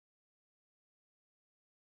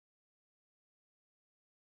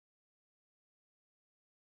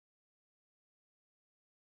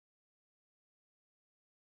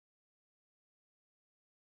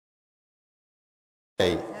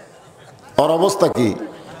ওর অবস্থা কি?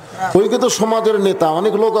 ওই কিন্তু সমাজের নেতা,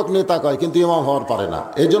 অনেক লোক নেতা কয় কিন্তু ইমাম হওয়ার পারে না।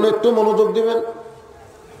 এই জন্য একটু মনোযোগ দিবেন।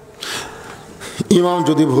 ইমাম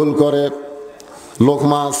যদি ভুল করে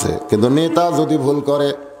লোকমা আছে, কিন্তু নেতা যদি ভুল করে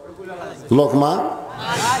লোকমা।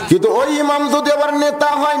 কিন্তু ওই ইমাম যদি আবার নেতা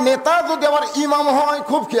হয়, নেতা যদি আবার ইমাম হয়,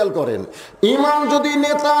 খুব খেয়াল করেন, ইমাম যদি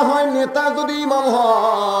নেতা হয়, নেতা যদি ইমাম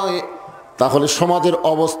হয়, তাহলে সমাজের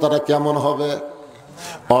অবস্থাটা কেমন হবে?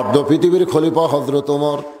 অর্ধ পৃথিবীর খলিফা হযরত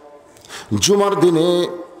ওমর জুমার দিনে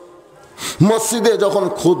মসজিদে যখন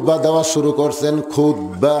খুতবা দেওয়া শুরু করছেন,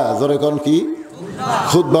 খুতবা জোরে কোন কি?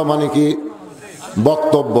 খুতবা মানে কি?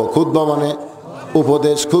 বক্তব্য। খুতবা মানে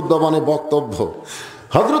উপদেশ, খুতবা মানে বক্তব্য।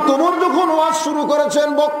 হযরত ওমর যখন ওয়াজ শুরু করেছেন,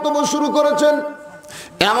 বক্তব্য শুরু করেছেন,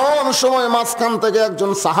 এমন সময় মাঝখান থেকে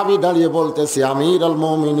একজন সাহাবী দাঁড়িয়ে বলতেছে, আমির আল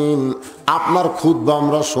মুমিনিন, আপনার খুতবা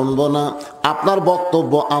আমরা শুনবো না, আপনার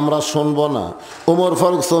বক্তব্য আমরা শুনবো না। ওমর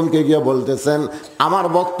ফারুক চমকে গিয়ে বলতেছেন, আমার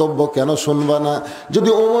বক্তব্য কেন শুনবা না? যদি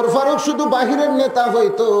ওমর ফারুক শুধু বাহিরের নেতা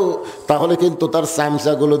হইতো তাহলে কিন্তু তার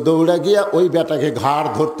চামচাগুলো দৌড়া গিয়া ওই বেটাকে ঘাড়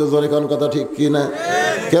ধরতে, জোরে কোন কথা ঠিক কিনা?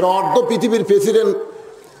 কেন অর্ধ পৃথিবীর প্রেসিডেন্ট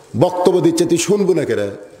বক্তব্য দিচ্ছে, তুই শুনবো না কেন?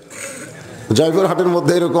 জয়পুরহাটের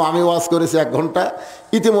মধ্যে এরকম আমি ওয়াজ করেছি 1 ঘন্টা,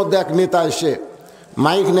 ইতিমধ্যে এক নেতা এসে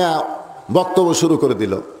মাইক নেয়া বক্তব্য শুরু করে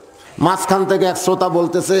দিল। মাঝখান থেকে এক শ্রোতা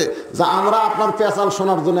বলতেছে যে আমরা আপনার পেশাল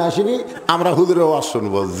শোনার জন্য আসিনি, আমরা হুজুরের ওয়াজ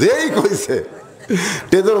শুনবো। যেই কইছে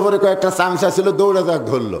টেজের উপরে কয়েকটা চামচা ছিল, দৌড়ে যাক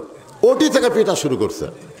ধরলো, ওটি থেকে পিটা শুরু করছে।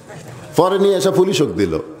 পরে নিয়ে এসে পুলিশক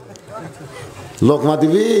দিল। লোকমা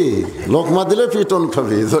দিবি, লোকমা দিলে পিটন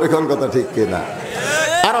খাবি, জোরে কোন কথা ঠিক কিনা?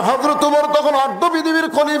 আর হযরত ওমর তখন অর্ধ পৃথিবীর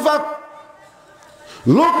খলিফা,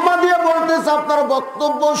 লোকমা দিয়ে বলতেছে আপনার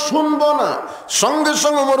বক্তব্য শুনবো না। সঙ্গে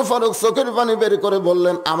সঙ্গে ওমর ফারুক চোখের পানি বের করে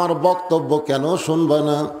বললেন, আমার বক্তব্য কেন শুনবে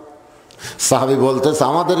না? সাহাবী বলতেছে,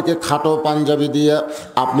 আমাদেরকে খাটো পাঞ্জাবি দিয়ে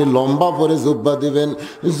আপনি লম্বা পরে জুব্বা দিবেন,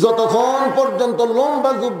 যতক্ষণ পর্যন্ত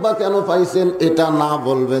লম্বা জুব্বা কেন পাইছেন এটা না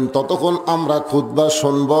বলবেন ততক্ষণ আমরা খুতবা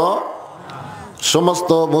শুনব। সমস্ত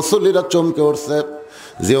মুসল্লিরা চমকে উঠছে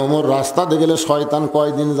যে ওমর রাস্তা দিয়ে গেলে শয়তান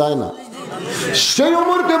কয়দিন যায় না। সেই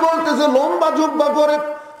ওমরকে বলতেছে, লম্বা জুব্বা পরে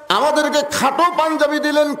আমাদেরকে খাটো পাঞ্জাবি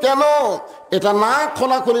দিলেন কেন? এটা না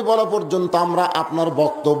খোলাখুলি বলা পর্যন্ত আমরা আপনার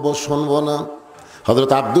বক্তব্য শুনবো না।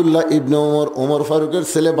 হযরত আব্দুল্লাহ ইবনে ওমর, ওমর ফারুকের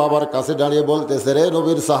ছেলে, বাবার কাছে দাঁড়িয়ে বলতেছে, রে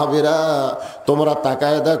নবীর সাহাবীরা, তোমরা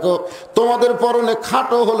তাকায় দেখো, তোমাদের পরনে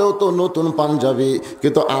খাটো হলেও তো নতুন পাঞ্জাবি,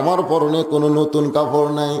 কিন্তু আমার পরনে কোনো নতুন কাপড়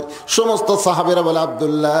নাই। সমস্ত সাহাবীরা বলে,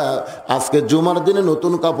 আব্দুল্লাহ, আজকে জুমার দিনে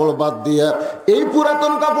নতুন কাপড় বাদ দিয়া এই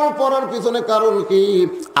পুরাতন কাপড় পরার পিছনে কারণ কি?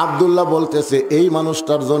 আব্দুল্লাহ বলতেছে, এই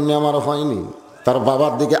মানুষটার জন্য আমার হয়নি। তার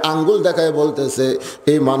বাবার দিকে আঙ্গুল দেখায় বলতেছে,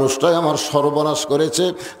 এই মানুষটাই আমার সর্বনাশ করেছে,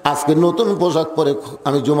 আজকে নতুন পোশাক পরে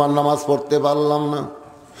আমি জুমার নামাজ পড়তে পারলাম না।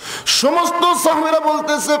 সমস্ত সাহাবীরা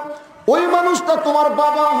বলতেছে, ওই মানুষটা তোমার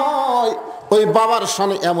বাবা হয়, ওই বাবার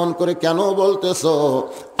সামনে এমন করে কেন বলতেছো?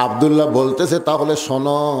 আব্দুল্লাহ বলতেছে, তাহলে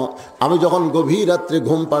শোনো, আমি যখন গভীর রাত্রে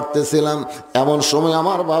ঘুম পাড়তেছিলাম, এমন সময়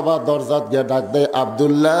আমার বাবা দরজাত গিয়ে ডাক দেয়,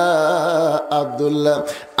 আব্দুল্লাহ, আব্দুল্লাহ।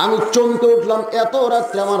 আমি চমকে উঠলাম, এত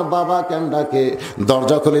রাত্রে আমার বাবা কেন ডাকে?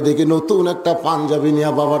 দরজা খুলে দেখি নতুন একটা পাঞ্জাবি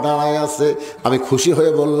নিয়ে বাবা দাঁড়ায় আছে। আমি খুশি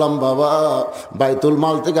হয়ে বললাম, বাবা, বাইতুল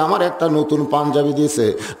মাল থেকে আমার একটা নতুন পাঞ্জাবি দিয়েছে,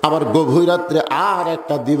 আবার গভীর রাত্রে আর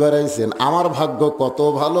একটা দিবারাইছেন। আমার ভাগ্য কত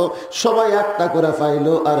ভালো, সবাই একটা করে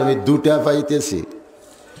পাইলো আর আমি 2টা পাইতেছি।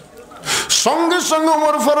 সঙ্গে সঙ্গে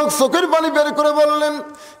ওমর ফারুক চোখের পানি বের করে বললেন,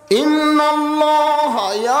 ইন্নাল্লাহা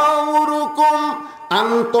ইয়ামুরুকুম আন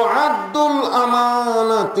তুআদ্দুল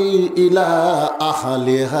আমানাতি ইলা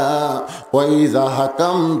আহলিহা ওয়া ইযা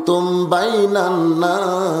হাকামতুম বাইনান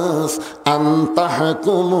নাস আন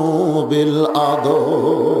তাহকুমু বিল আদল।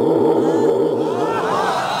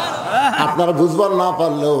 আপনারা বুঝবার না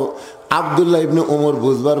পারলেও আব্দুল্লাহ ইবনে ওমর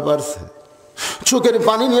বুঝবার পারছে। চোখের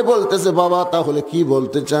পানি নিয়ে বলতেছে, বাবা, তাহলে কি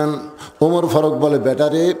বলতে চান? ওমর ফারুক বলে,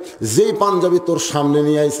 বেটারে, যেই পাঞ্জাবি তোর সামনে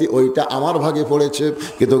নিয়ে আইছি ওইটা আমার ভাগে পড়েছে,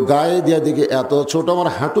 কিন্তু গায়ে দিয়া দিকে এত ছোট, আমার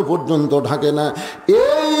হাঁটু পর্যন্ত ঢাকে না।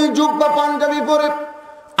 এই জুব্বা পাঞ্জাবি পরে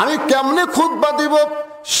আমি কেমনে খুতবা দিব?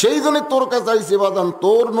 সেই জন্য তোর কাছে আইছি বাদান,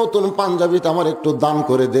 তোর নতুন পাঞ্জাবিটা আমার একটু দান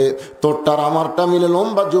করে দে, তোরটার আমারটা মিলে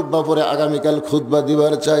লম্বা জুব্বা পরে আগামীকাল খুতবা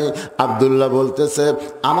দিবার চাই। আব্দুল্লাহ বলতেছে,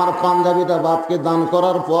 আমার পাঞ্জাবিটা বাপকে দান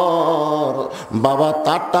করার পর বাবা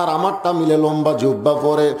তারটার আমারটা মিলে লম্বা জুব্বা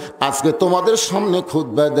পরে আজকে তোমাদের সামনে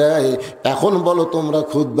খুতবা দেয়, এখন বলো তোমরা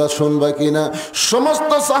খুতবা শুনবা কিনা?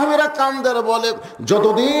 সমস্ত সাহাবীরা কান্দের বলে,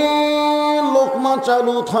 যতদিন লোকমা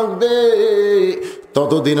চালু থাকবে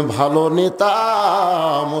ততদিন ভালো নেতা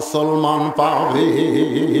মুসলমান পাবে।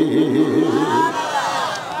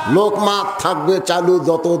 লোকমা থাকবে চালু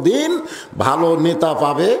যতদিন, ভালো নেতা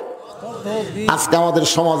পাবে। আজকে আমাদের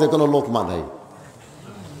সমাজে কোনো লোকমা নাই।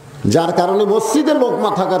 যার কারণে মসজিদে লোকমা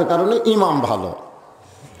থাকার কারণে ইমাম ভালো,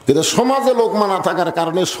 কিন্তু সমাজে লোকমা না থাকার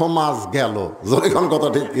কারণে সমাজ গেল। যখন কথা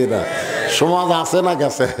ঠিক কিনা? সমাজ আছে না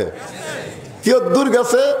গেছে? কি দূর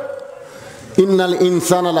গেছে। ইন্নাল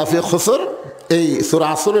ইনসানা লাফি খুসর, এই সূরা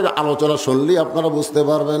আসরের আলোচনা শুনলে আপনারা বুঝতে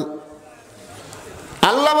পারবেন।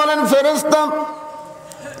 আল্লাহ বলেন ফেরেশতা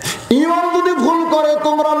ইমাম যদি ভুল করে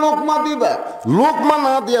তোমরা লোকমা দিবা, লোকমা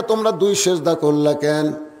না দিয়ে তোমরা 2 সেজদা করলা কেন?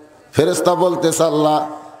 ফেরেশতা বলতেছে আল্লাহ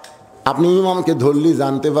আপনি ইমামকে ধরলি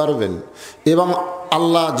জানতে পারবেন। এবং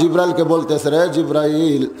আল্লাহ জিব্রাইলকে বলতেছে রে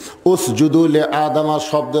জিব্রাইল উসজুদু লি আদমা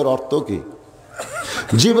শব্দের অর্থ কি?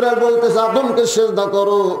 জিব্রাইল বলতেছে আদমকে সেজদা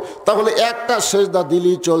করো। তাহলে একটা সেজদা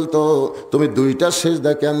দিলেই চলতো, তুমি 2টা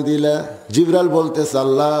সেজদা কেন দিলে? জিব্রাইল বলতেছে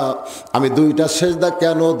আল্লাহ আমি 2টা সেজদা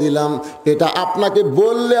কেন দিলাম এটা আপনাকে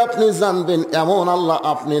বললে আপনি জানবেন, এমন আল্লাহ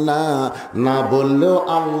আপনি না, না বললেও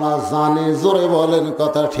আল্লাহ জানে। জোরে বলেন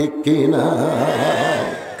কথা ঠিক কি না?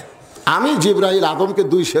 আমি জিব্রাইল আদমকে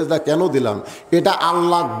 2 সেজদা কেন দিলাম এটা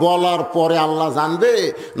আল্লাহ বলার পরে আল্লাহ জানবে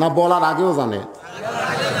না বলার আগেও জানে?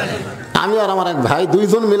 আমি আর আমার এক ভাই 2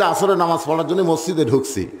 জন মিলে আসরের নামাজ পড়ার জন্য মসজিদে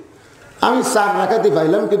ঢুকছি। আমি 4 রাকাতই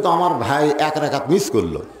পাইলাম, কিন্তু আমার ভাই 1 রাকাত মিস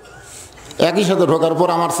করলো। একই সাথে ঢোকার পর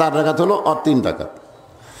আমার 4 রাকাত হলো আর 3 রাকাত।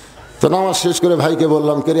 তো নামাজ শেষ করে ভাইকে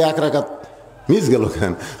বললাম কে রে 1 রাকাত মিস গেল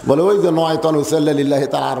কেন? বলে ওই যে 9 তন উসাল্লা লিল্লাহি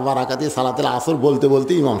তার 4 রাকাতই সালাতুল আসর বলতে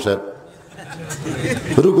বলতে ইমাম সাহেব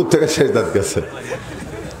রুকুর থেকে সেজদাত গেছে।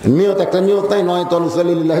 নিয়ত একটা নিয়ত নাই, 9 তন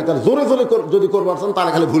উসাল্লা লিল্লাহি তার জোরে জোরে যদি করবার চান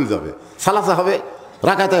তাহলে খালি ভুল যাবে, সালাসা হবে,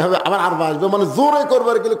 রাকাতে হবে, আবার আরবা আসবে। মানে জোরে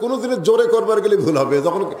করবার গেলে কোনো জিনিস জোরে করবার গেলে ভুল হবে।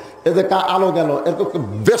 যখন এদের আলো গেল এরকম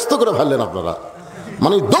ব্যস্ত করে ফেললেন আপনারা,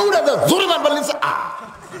 মানে দৌড়ে জোরে মারবার নিচ্ছে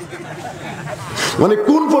মানে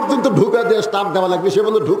কোন পর্যন্ত ঢুকা দিয়ে স্টার্ট দেওয়া লাগবে সে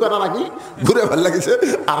পর্যন্ত ঢুকাটা নাকি ঘুরে ভাল লাগিছে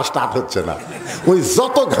আর স্টার্ট হচ্ছে না। ওই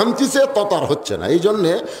যত ঘামচিছে তত আর হচ্ছে না। এই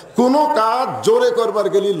জন্যে কোনো কাজ জোরে করবার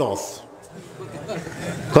গেলেই লস।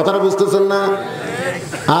 কথাটা বুঝতেছেন না?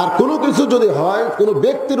 আর কোনো কিছু যদি হয় কোনো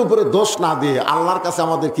ব্যক্তির উপরে দোষ না দিয়ে আল্লাহর কাছে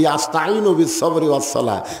আমাদের কি আস্তাইনু বিস-সাবরি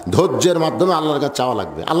ওয়াস-সালাহ, ধৈর্যের মাধ্যমে আল্লাহর কাছে চাওয়া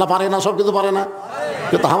লাগবে। আল্লাহ পারে না, সব কিছু পারে না,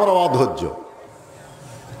 কিন্তু আমরা অধৈর্য,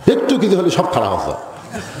 একটু কিছু হলে সব খারাপ আছে।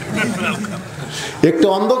 একটু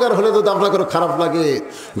অন্ধকার হলে যদি আপনার খারাপ লাগে,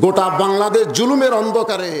 গোটা বাংলাদেশ জুলুমের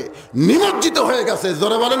অন্ধকারে নিমজ্জিত হয়ে গেছে।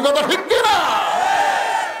 জোরে বলেন কথা ঠিক কিনা?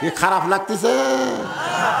 খারাপ লাগতেছে,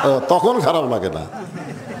 তখন খারাপ লাগে না।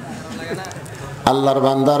 আল্লাহর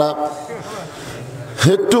বান্দারা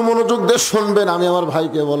একটু মনোযোগ দিয়ে শুনবেন। আমি আমার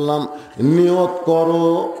ভাইকে বললাম নিয়ত করো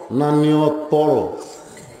না নিয়ত পড়ো।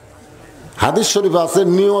 হাদিস শরীফ আছে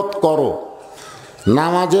নিয়ত করো,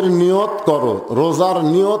 নামাজের নিয়ত করো, রোজার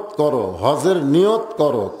নিয়ত করো, হজের নিয়ত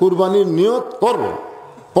করো, কুরবানির নিয়ত করো।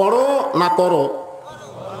 পড়ো না করো?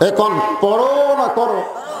 এখন পড়ো না করো?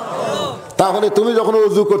 তাহলে তুমি যখন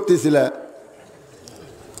ওযু করতেছিলে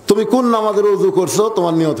তুমি কোন নামাজের ওযু করছো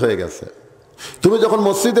তোমার নিয়ত হয়ে গেছে। তুমি যখন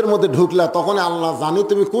মসজিদের মধ্যে ঢুকলা তখন আল্লাহ জানি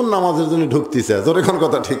তুমি কোন নামাজের জন্য ঢুকতেছে। যখন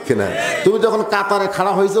কথা ঠিক কিনা? তুমি যখন কাতারে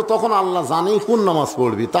খাড়া হয়েছো তখন আল্লাহ জানি কোন নামাজ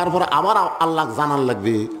পড়বি, তারপরে আবার আল্লাহ জানার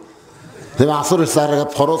লাগবে। আসরের 4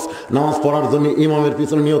 রাকাত ফরজ নামাজ পড়ার জন্য ইমামের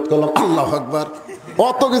পিছনে নিয়ত করলাম আল্লাহু আকবার,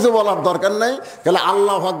 অত কিছু বলার দরকার নাই। তাহলে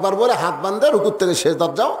আল্লাহু আকবার বলে হাত বাঁধে রুকুর থেকে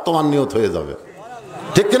সিজদাত যাও, তোমার নিয়ত হয়ে যাবে।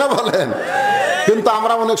 ঠিক কিনা বলেন? কিন্তু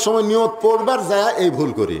আমরা অনেক সময় নিয়ত পড়বার যায় এই ভুল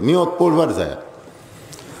করি। নিয়ত পড়বার যায়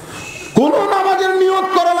কোন নামাজের নিয়ত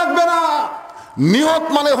করা লাগবে না। নিয়ত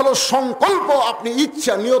মানে হলো সংকল্প, আপনি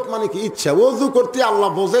ইচ্ছা। নিয়ত মানে কি? ইচ্ছা। ওযু করতে আল্লাহ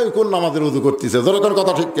বোঝে কোন নামাজের ওযু করতেছে। যখন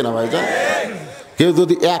কথা ঠিক কিনা ভাইজান? কেউ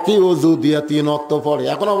যদি একই ওযু দিয়ে 3 ওয়াক্ত পড়ে,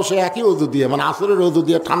 এখন অবশ্যই একই ওযু দিয়ে, মানে আসরের ওযু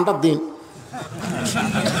দিয়ে, ঠান্ডার দিন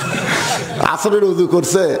আসরের ওযু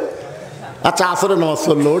করছে, আচ্ছা আসরের নামাজ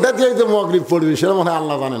পড়লো, ওটা দিয়ে যে মাগরিব পড়বি সেটা মনে হয়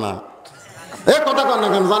আল্লাহ জানে না। এ কথা কন না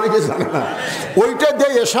কেন? জানে কি জানে না? ওইটা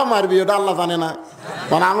দিয়ে এসা মারবি, ওটা আল্লাহ জানে না।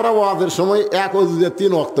 মানে আমরা ওয়াজের সময় এক ওযু দিয়ে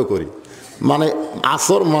 3 ওয়াক্ত করি, মানে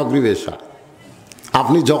আসর মাগরিব এশা।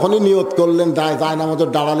 আপনি যখনই নিয়ত করলেন যায় নামাজে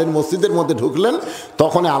দাঁড়ালেন মসজিদের মধ্যে ঢুকলেন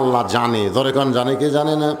তখনই আল্লাহ জানে। ধরে কারণ জানে কে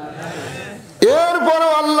জানে না? এরপরে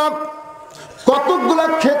আল্লাহ কতগুলা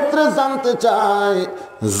ক্ষেত্রে জানতে চায়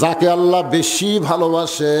যাকে আল্লাহ বেশি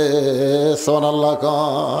ভালোবাসে। সুবহানাল্লাহ।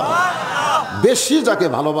 বেশি যাকে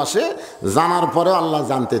ভালোবাসে জানার পরে আল্লাহ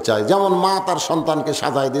জানতে চায়। যেমন মা তার সন্তানকে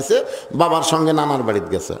সাজায় দিছে, বাবার সঙ্গে নানার বাড়িতে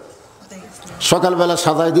গেছে, সকালবেলা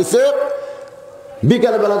সাজায় দিছে,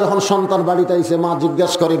 বিকালবেলা যখন সন্তান বাড়িতে আইছে মা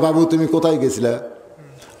জিজ্ঞাসা করে বাবু তুমি কোথায় গেছিলে?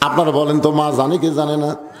 আপনারা বলেন তো মা জানে কি জানে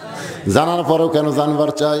না? জানার পরেও কেন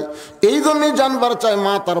জানবার চায়? এই জন্যই জানবার চায়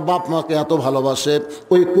মা তার বাপ মাকে এত ভালোবাসে।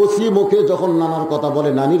 ওই কচি মুখে যখন নানার কথা বলে,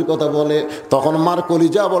 নানির কথা বলে, তখন মার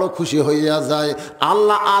কলিজা বড় খুশি হইয়া যায়।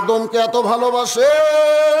 আল্লাহ আদমকে এত ভালোবাসে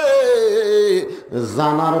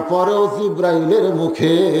জানার পরেও জিব্রাইলের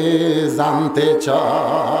মুখে জানতে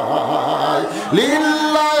চাই।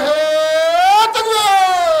 লিল্লাহে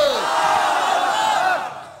তাকবীর।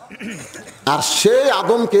 আর সেই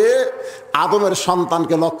আদমের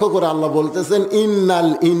সন্তানকে লক্ষ্য করে আল্লাহ বলতেছেন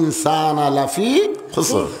ইন্নাল ইনসানা লাফি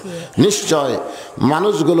খুসর, নিশ্চয়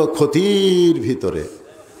মানুষগুলো ক্ষতির ভিতরে।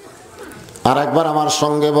 আর একবার আমার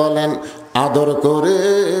সঙ্গে বলেন, আদর করে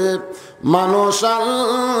মানুষ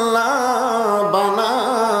আল্লাহ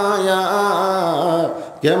বানায়া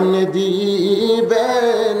কেমনে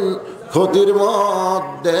দিবেন ক্ষতির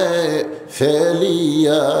মধ্যে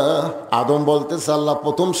ফেলিয়া। আদম বলতেছে আল্লাহ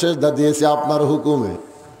প্রথম সেজদা দিয়েছি আপনার হুকুমে,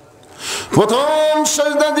 প্রথম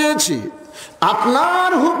সেজদা দিয়েছি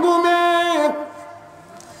আপনার হুকুমে,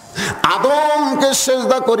 আদমকে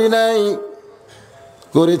সেজদা করি নাই,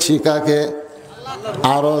 করেছি কাকে?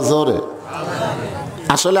 আরো জোরে।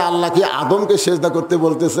 আসলে আল্লাহ কি আদমকে সেজদা করতে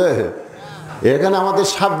বলতেছে? এখানে আমাদের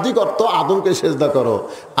শাব্দিক অর্থ আদমকে সেজদা করো।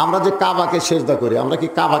 আমরা যে কাবাকে সেজদা করি, আমরা কি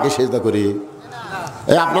কাবাকে সেজদা করি?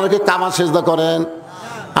 আপনারা কি কাবা সেজদা করেন?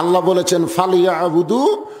 আল্লাহ বলেছেন ফালিয়াবুদু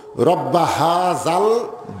রব্বা হাযাল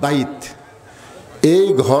বাইত, এই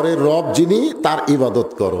ঘরের রব যিনি তার ইবাদত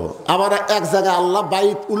করো। আবার এক জায়গায় আল্লাহ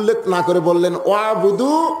বাইত উল্লেখ না করে বললেন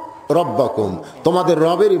ওয়াবুদু রব্বাকুম, তোমাদের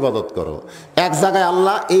রবের ইবাদত করো। এক জায়গায়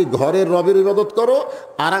আল্লাহ এই ঘরের রবের ইবাদত করো,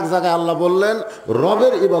 আর এক জায়গায় আল্লাহ বললেন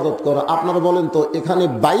রবের ইবাদত করো। আপনারা বলেন তো এখানে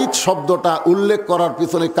বাইত শব্দটা উল্লেখ করার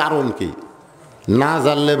পিছনে কারণ কি? না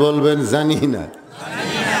জানলে বলবেন জানি না।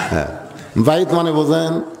 হ্যাঁ, বাইত মানে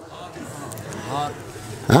বোঝেন?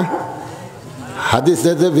 হ্যাঁ,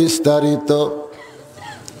 হাদিসে যে বিস্তারিত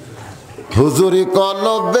হুজুরি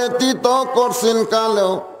কলব ব্যতীত করছেন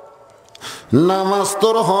কালেও নামাজ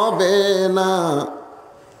তোর হবে না,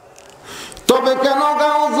 তবে কেন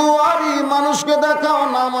গাও জুয়ারি মানুষকে দেখাও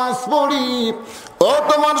নামাজ পড়ি, ও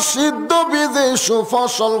তোমার সিদ্ধ বীজে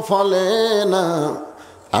সুফসল ফলে না,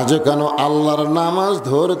 আজ কেন আল্লাহর নামাজ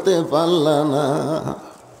ধরতে পারলা না।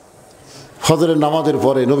 ফজরের নামাজের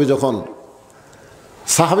পরে নবী যখন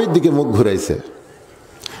সাহাবীর দিকে মুখ ঘুরাইছে,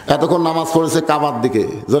 এতক্ষণ নামাজ পড়েছে কাবার দিকে,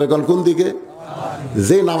 জোরে কোন কোন দিকে?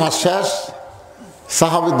 যে নামাজ শেষ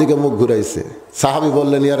সাহাবীর দিকে মুখ ঘুরাইছে। সাহাবী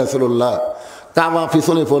বললেন ইয়া রাসূলুল্লাহ, কাবা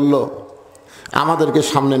পিছনে পড়লো আমাদেরকে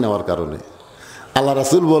সামনে নেওয়ার কারণে। আল্লাহ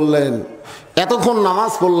রাসূল বললেন এতক্ষণ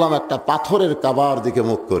নামাজ পড়লাম একটা পাথরের কাবার দিকে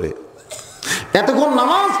মুখ করে, এতক্ষণ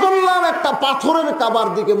নামাজ পড়লাম একটা পাথরের কাবার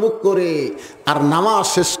দিকে মুখ করে, আর নামাজ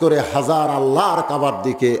শেষ করে হাজার আল্লাহর কাবার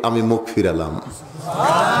দিকে আমি মুখ ফিরালাম।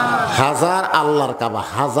 হাজার আল্লাহর কাবা,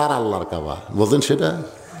 হাজার আল্লাহর কাবা, বুঝেন সেটা?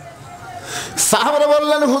 সাহাবারা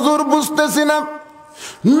বললেন হুজুর বুঝতেছি না।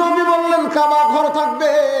 নবী বললেন কাবা ঘর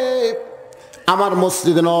থাকবে, আমার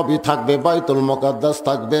মসজিদে নবী থাকবে, বাইতুল মুকাদ্দাস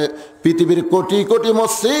থাকবে, পৃথিবীর কোটি কোটি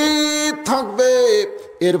মসজিদ থাকবে,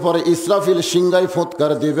 এরপরে ইসরাফিল সিংহায়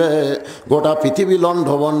ফুৎকার দিবে, গোটা পৃথিবী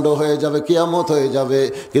লণ্ডভণ্ড হয়ে যাবে, কিয়ামত হয়ে যাবে,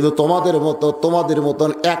 কিন্তু তোমাদের মতন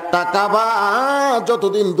একটা কাবা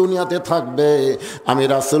যতদিন দুনিয়াতে থাকবে আমি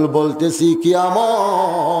রাসূল বলতেছি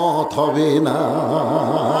কিয়ামত হবে না।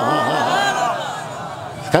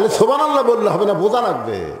 খালি সুবহানাল্লাহ বললে হবে না, বোঝা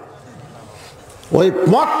লাগবে। ওই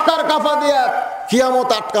মক্কার কাবা দিয়ে কিয়ামত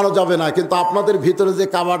আটকানো যাবে না, কিন্তু আপনাদের ভিতরে যে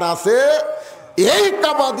কাবাটা আছে এই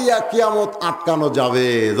কাবা দিয়া কিয়ামত আটকানো যাবে।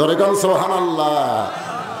 জোরে কোন সুবহানাল্লাহ।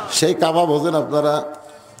 সেই কাবা বোঝেন আপনারা?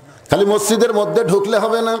 খালি মসজিদের মধ্যে ঢুকলে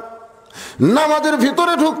হবে না, নামাজের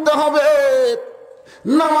ভিতরে ঢুকতে হবে।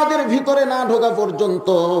 নামাজের ভিতরে না ঢোকা পর্যন্ত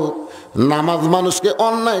নামাজ মানুষকে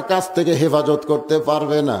অন্যায় কাজ থেকে হেফাজত করতে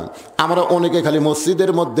পারবে না। আমরা অনেকে খালি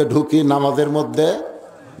মসজিদের মধ্যে ঢুকি, নামাজের মধ্যে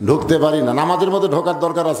ঢুকতে পারি না। নামাজের মধ্যে ঢোকার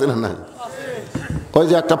দরকার আছে না? না, ওই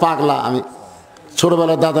যে একটা পাগলা, আমি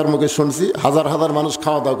ছোটবেলায় দাদার মুখে শুনছি, হাজার হাজার মানুষ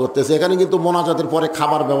খাওয়া দাওয়া করতেছে, এখানে কিন্তু মোনাজাতের পরে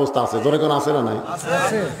খাবার ব্যবস্থা আছে, জোরে কোন আছে না? নাই।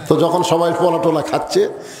 তো যখন সবাই পোলা টোলা খাচ্ছে,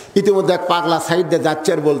 ইতিমধ্যে এক পাগলা সাইড দিয়ে যাচ্ছে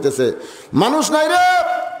আর বলতেছে মানুষ নাই রে,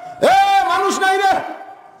 এ মানুষ নাই রে।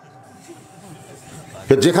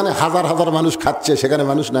 যেখানে হাজার হাজার মানুষ খাচ্ছে সেখানে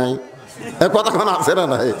মানুষ নাই, কতক্ষণ আছে না?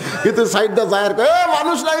 নাই। কিন্তু সাইড দিয়ে যায় আর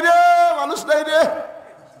মানুষ নাই রে, মানুষ নাই রে।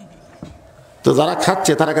 তো যারা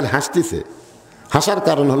খাচ্ছে তারা খালি হাসতেছে। হাসার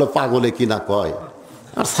কারণ হলো পাগলে কি না কয়,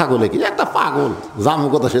 আর ছাগলে কি, একটা পাগল জামু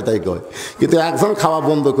কথা সেটাই কয়। কিন্তু একজন খাওয়া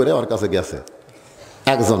বন্ধ করে ওর কাছে গেছে,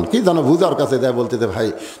 একজন কি জানো বুঝে ওর কাছে দেয়, বলতেছে ভাই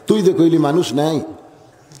তুই যে কইলি মানুষ নাই,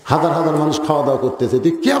 হাজার হাজার মানুষ খাওয়া দাওয়া করতেছে,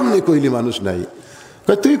 তুই কেমনি কইলি মানুষ নাই?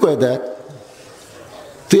 তুই কয়ে দেখ,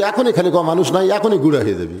 তুই এখনই খালি কয় মানুষ নাই, এখনই গুঁড়া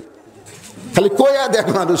হয়ে যাবি। খালি কয়া দেখ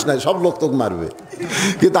মানুষ নাই, সব লোক তোকে মারবে,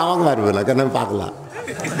 কিন্তু আমাকে মারবে না, কারণ আমি পাগলা।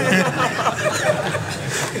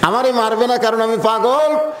 আমারই মারবে না কারণ আমি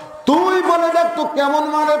পাগল। তুই বলে দেখ তো কেমন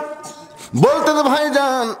মারে। বলতে তো ভাই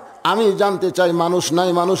যান আমি জানতে চাই মানুষ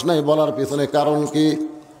নাই বলার পেছনে কারণ কি?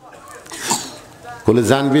 বলে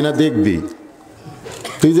জানবি না দেখবি?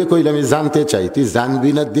 তুই যে কইলে আমি জানতে চাই, তুই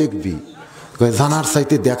জানবি না দেখবি? জানার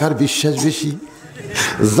চাইতে দেখার বিশ্বাস বেশি।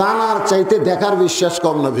 জানার চাইতে দেখার বিশ্বাস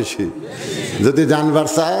কম না বেশি? যদি জানবার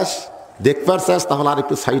চাস, দেখবার চাস, তাহলে আর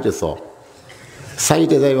একটু সাইডে চ।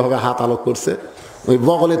 সাইডে যাই ভাবে হাত আলোক করছে, ওই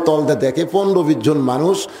বগলের তলটা দেখে 15-20 জন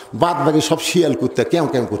মানুষ, বাদ বাকি সব শিয়াল কুত্তা কেউ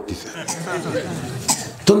কেউ করতেছে।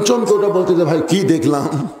 তখন চমকে বলতে যে ভাই কি দেখলাম?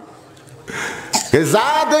 যা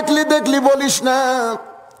দেখলি বলিস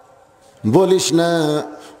না,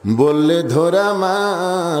 বললে ধরা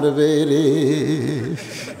মারবে রে,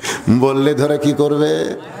 বললে ধরা কি করবে?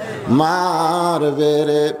 মারবে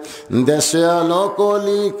রে। দেশে আলো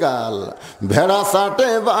কলিকাল, ভেড়া চাটে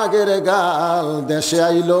বাঘের গাল, দেশে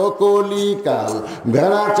আইলো কলিকাল,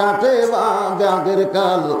 ভেড়া চাটে বাঘের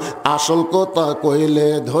গাল, আসল কথা কইলে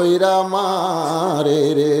ধইরা মারে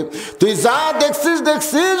রে। তুই যা দেখছিস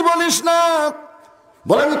বলিস না।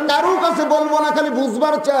 বলে আমি কারো কাছে বলবো না, খালি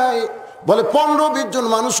বুঝবার চাই। বলে 15-20 জন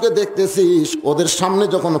মানুষকে দেখতেছিস, ওদের সামনে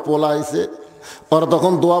যখন পোলাইছে, ওরা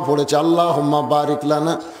তখন দোয়া পড়েছে, আল্লাহুম্মা বারিক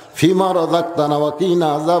লানা ফিমা রাযাকতানা ওয়া কিনা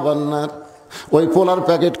আযাবান্নার। ওই পোলার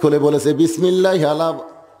প্যাকেট খুলে বলেছে বিসমিল্লাহি আলা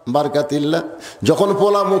বারকাতিল্লাহ। যখন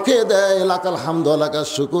পোলা মুখে দেয় লাকাল হামদু ওয়া লাকাশ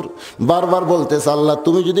শুকুর, বারবার বলতেছে আল্লাহ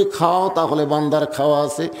তুমি যদি খাও তাহলে বান্দার খাওয়া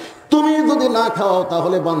আছে, তুমি যদি না খাও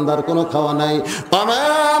তাহলে বান্দার কোনো খাওয়া নাই। আমা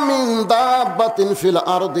মিন দাব্বাতিন ফিল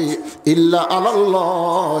আরদি ইল্লা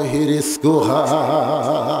আলাল্লাহি রিজকুহা।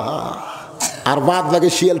 আর বাদ বাকি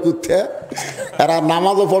শিয়াল কুত্তে, এরা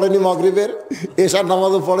নামাজও পড়েনি মাগরিবের, এশার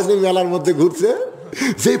নামাজও পড়েনি, মেলার মধ্যে ঘুরছে।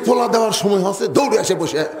 যেই পোলা দেওয়ার সময় হচ্ছে দৌড়ে এসে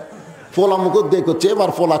বসে পোলা মুখ দিয়ে করছে।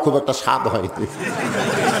 এবার পোলা খুব একটা স্বাদ হয়নি,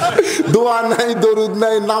 দোয়া নাই, দরুদ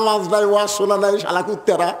নাই, নামাজ নাই, ওয়াজ শোনা নাই, শালা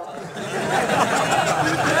কুত্তেরা।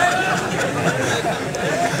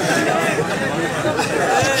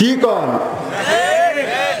 কি কন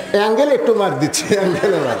অ্যাঙ্গেল একটু মার দিচ্ছে,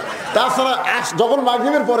 অ্যাঙ্গেলে মার। তাছাড়া যখন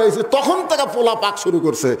মাগরিবের পরে এসে তখন থেকে পোলা পাক শুরু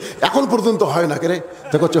করছে, এখন পর্যন্ত হয় না। কেরে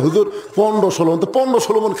দেখছে হুজুর 15-16 মন, তো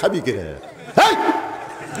 15-16 মন খাবি কে?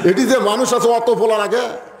 এটি যে মানুষ আছে অত পোলা লাগে,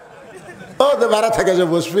 ও যে বেড়া থেকে যে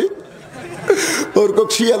বসবি, ওরকম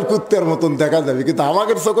শিয়াল কুত্তের মতন দেখা যাবে, কিন্তু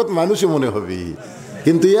আমাদের চোখত মানুষই মনে হবে।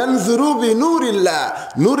 কিন্তু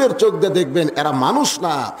নূরের চোখ দিয়ে দেখবেন এরা মানুষ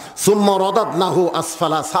না। সুম্মা রাদাদনাহু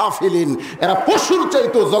আসফালা সাফিলিন, এরা পশুর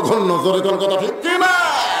চাইতো জঘন্য। জোরে কোন কথা ঠিক কিনা?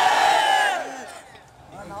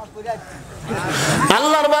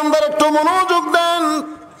 আল্লাহর বান্দার একটু মনোযোগ দেন।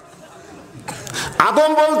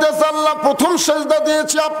 আদম বলতেছে আল্লাহ প্রথম সেজদা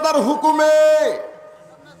দিয়েছি আপনার হুকুমে।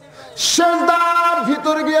 সেজদার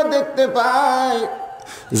ভিতর গিয়ে দেখতে পাই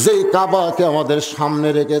যে কাবাকে আমাদের সামনে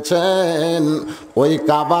রেখেছেন, ওই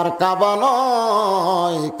কাবার কাবা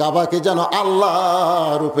নয়, কাবাকে যেন আল্লাহ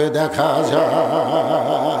রূপে দেখা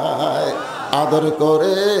যায়। আদর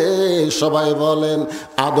করে সবাই বলেন,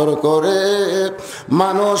 আদর করে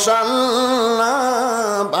মানুষ আল্লাহ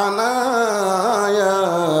বানায়া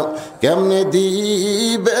কেমনে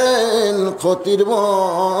দিবেন ক্ষতির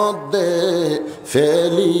মধ্যে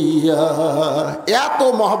ফেলিয়া। এত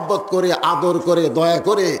মহব্বত করে, আদর করে, দয়া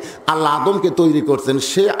করে আল্লাহ আদমকে তৈরি করছেন।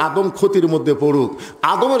 সে আদম ক্ষতির মধ্যে পড়ুক,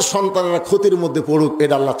 আদমের সন্তানেরা ক্ষতির মধ্যে পড়ুক,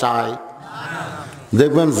 এটা আল্লাহ চায়।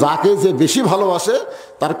 দেখবেন যাকে যে বেশি ভালোবাসে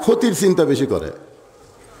তার ক্ষতির চিন্তা বেশি করে।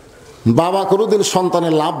 বাবা কোনোদিন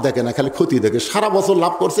সন্তানের লাভ দেখে না, খালি ক্ষতি দেখে। সারা বছর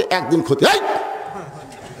লাভ করছে, একদিন ক্ষতি।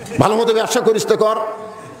 ভালো মতো ব্যবসা করিস তো কর,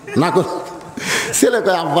 না কর। ছেলে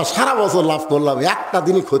কয় আব্বা সারা বছর লাভ করলাম, একটা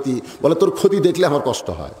দিনই ক্ষতি। বলে তোর ক্ষতি দেখলে আমার কষ্ট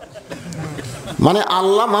হয়। মানে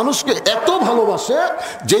আল্লাহ মানুষকে এত ভালোবাসে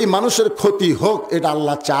যেই মানুষের ক্ষতি হোক এটা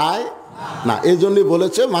আল্লাহ চায় না। এই জন্যই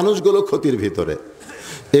বলেছে মানুষগুলো ক্ষতির ভিতরে।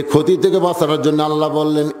 এই ক্ষতি থেকে বাঁচানোর জন্য আল্লাহ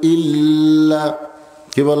বললেন ইল্লা,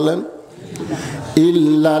 কি বললেন?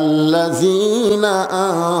 ইল্লাল্লাযীনা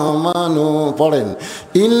আমানু, পড়েন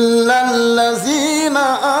ইল্লাল্লাযীনা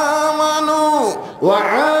আমানু ওয়া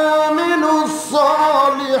আমিলুস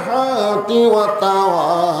সালিহাতি ওয়া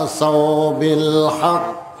তাওয়াসাউ বিল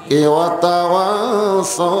হাক্কি ওয়া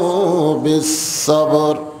তাওয়াসাউ বিস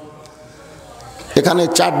সাবর। এখানে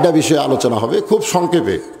 4টা বিষয় আলোচনা হবে খুব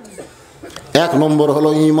সংক্ষেপে। 1 নম্বর হলো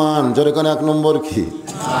ঈমান। জোরে কোন 1 নম্বর কি?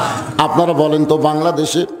 আপনারা বলেন তো,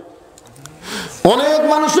 বাংলাদেশে অনেক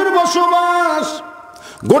মানুষের বসবাস,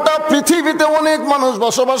 গোটা পৃথিবীতে অনেক মানুষ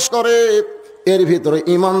বসবাস করে। এর ভিতরে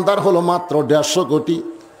ইমানদার হলো মাত্র 150 কোটি,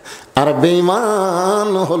 আর বেঈমান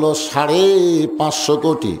হলো 550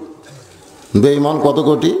 কোটি। বেঈমান কত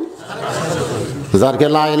কোটি? যারকে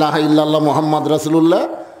লা ইলাহা ইল্লাল্লাহ মুহাম্মদ রাসূলুল্লাহ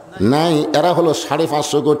নাই, এরা হলো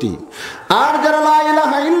 550 কোটি। আর যারা লা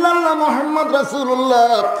ইলাহা ইল্লাল্লাহ মুহাম্মদ রাসূলুল্লাহ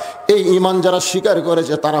এই ঈমান যারা স্বীকার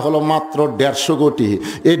করেছে তারা হলো মাত্র 150 কোটি।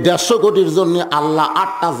 এই 150 কোটির জন্য আল্লাহ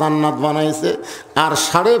 8টা জান্নাত বানাইছে, আর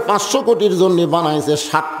 550 কোটির জন্য বানাইছে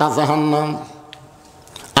 7টা জাহান্নাম।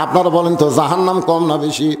 আপনারা বলেন তো জাহান্নাম কম না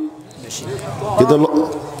বেশি? কিন্তু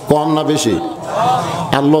কম না বেশি?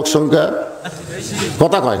 আর লোক সংখ্যা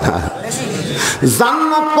কথা কয় না।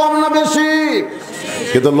 জান্নাত কম না বেশি?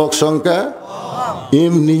 কিন্তু লোক সংখ্যা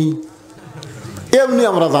এমনি এমনি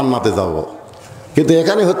আমরা জান্নাতে যাব। কিন্তু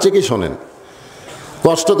এখানে হচ্ছে কি শোনেন,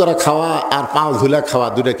 কষ্ট করে খাওয়া আর পাও ধুলা খাওয়া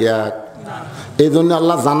দুটা কি এক? এই জন্য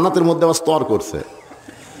আল্লাহ জান্নাতের মধ্যে আবার স্তর করছে।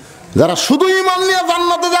 যারা শুধু ঈমান নিয়ে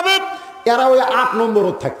জান্নাতে যাবে এরা ওই 8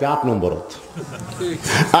 নম্বরত থাকবে, 8 নম্বরত।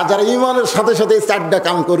 আর যারা ঈমানের সাথে সাথে 4টা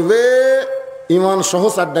কাম করবে, ঈমান সহ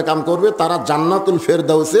 4টা কাম করবে, তারা জান্নাতুল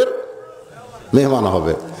ফেরদাউসের মেহমান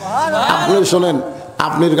হবে। আপনি শোনেন,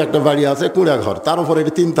 আপনার একটা বাড়ি আছে কুঁড়া ঘর, তার উপরে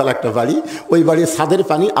 3 তলা একটা বাড়ি, ওই বাড়ির ছাদের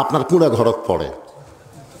পানি আপনার কুঁড়া ঘরত পড়ে।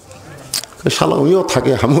 শালা উনিও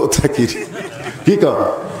থাকে আমিও থাকি, কি কর?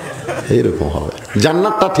 এইরকম হবে।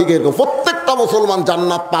 জান্নাতটা ঠিক এরকম, প্রত্যেকটা মুসলমান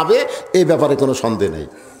জান্নাত পাবে, এই ব্যাপারে কোনো সন্দেহ নেই।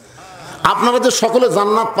 আপনারা যে সকলে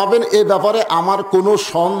জান্নাত পাবেন এই ব্যাপারে আমার কোনো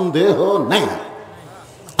সন্দেহ নেই।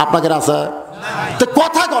 আপনাকে আছে তো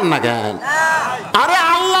কথা কর না কেন? আরে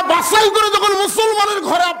আল্লাহ বাছাই করে যখন মুসলমানের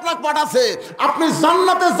ঘরে আপনাকে পাঠাছে, আপনি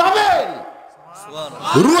জান্নাতে যাবেন।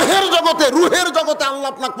 রুহের জগতে আল্লাহ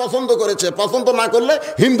আপনাকে পছন্দ করেছে। পছন্দ না করলে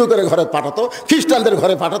হিন্দু করে ঘরে পাঠাতো, খ্রিস্টানদের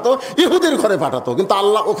ঘরে পাঠাতো, ইহুদির ঘরে পাঠাতো, কিন্তু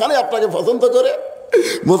আল্লাহ ওখানে আপনাকে পছন্দ করে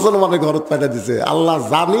মুসলমানের ঘরে পাঠা দিছে। আল্লাহ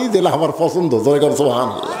জানি যে আমার পছন্দ,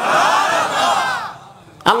 সুবহানাল্লাহ।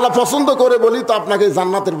 আল্লাহ পছন্দ করে বলি তো আপনাকে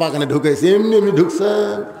জান্নাতের বাগানে ঢুকেছে। এমনি এমনি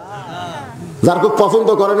ঢুকছেন? যার খুব পছন্দ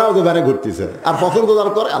করে না ওদের বাইরে ঘুরতেছে, আর পছন্দ যার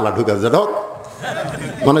করে আল্লাহ ঢুকেছে। ঢোক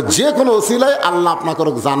মানে যে কোনো ওসিলায় আল্লাহ আপনাকে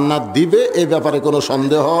জান্নাত দিবে, এই ব্যাপারে কোনো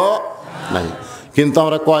সন্দেহ নাই। কিন্তু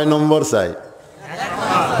আমরা কয় নম্বর চাই?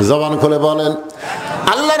 জবান খুলে বলেন।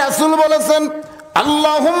 আল্লাহ রাসূল বলেছেন,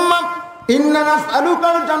 আল্লাহুম্মা ইন্না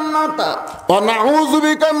নাসআলুকাল জান্নাতা ওয়া নাউযু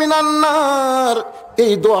বিকা মিনান নার।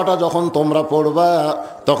 এই দোয়াটা যখন তোমরা পড়বা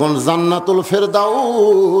তখন জান্নাতুল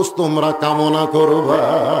ফেরদাউস তোমরা কামনা করবা।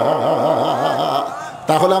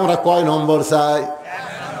 তাহলে আমরা কয় নম্বর চাই?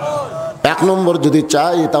 1 নম্বর যদি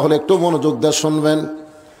চাই তাহলে একটু মনোযোগ দিয়ে শুনবেন।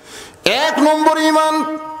 1 নম্বর ঈমান।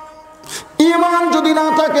 ঈমান যদি না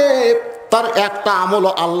থাকে তার একটা আমল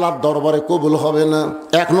আল্লাহর দরবারে কবুল হবে না।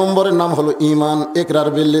 1 নম্বরের নাম হলো ঈমান। ইকরার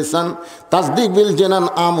বিল লিসান, তাসদিক বিল জানান,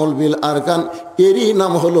 আমল বিল আরকান, এরই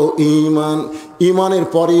নাম হলো ঈমান। ঈমানের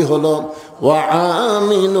পরই হলো ওয়া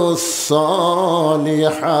আমিলুস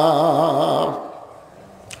সালিহাত,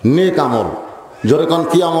 নেক আমল। জোরে কোন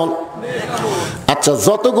কি আমল? আচ্ছা,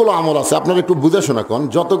 যতগুলো আমল আছে আপনারা একটু বুঝে শোনা কোন,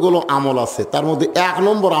 যতগুলো আমল আছে তার মধ্যে 1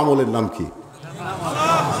 নম্বর আমলের নাম কি?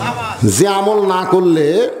 যে আমল না করলে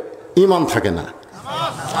ঈমান থাকে না।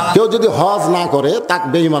 কেউ যদি হজ না করে তাকে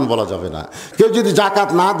বেঈমান বলা যাবে না। কেউ যদি যাকাত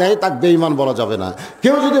না দেয় তাকে বেঈমান বলা যাবে না।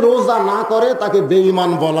 কেউ যদি রোজা না করে তাকে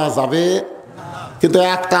বেঈমান বলা যাবে। কিন্তু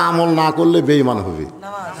একটা আমল না করলে বেঈমান হবে।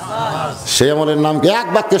 সেই আমলের নাম কি? এক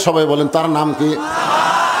বাক্যে সবাই বলেন, তার নাম কি?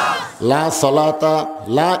 লা সালাতা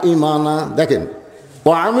লা ঈমানা। দেখেন,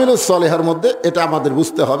 ওয়া আমিলুস সালিহার মধ্যে এটা আমাদের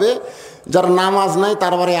বুঝতে হবে, যার নামাজ নাই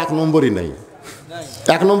তার বারে 1 নম্বরই নাই।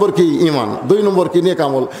 1 নম্বর কি? ঈমান। 2 নম্বর কি? নেক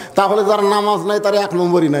আমল। তাহলে যার নামাজ নাই তার 1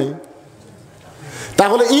 নম্বরই নাই।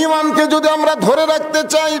 তাহলে ঈমানকে যদি আমরা ধরে রাখতে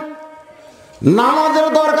চাই, নামাজের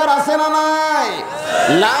দরকার আছে না নাই?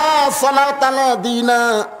 লা সালাতা লা দীনা।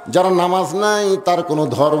 যার নামাজ নাই তার কোনো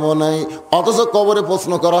ধর্ম নাই। অথচ কবরে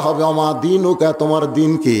প্রশ্ন করা হবে, আমা দীনুকা, তোমার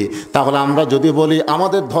দিন কি? তাহলে আমরা যদি বলি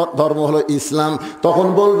আমাদের ধর্ম হলো ইসলাম, তখন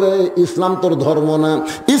বলবে ইসলাম তোর ধর্ম না।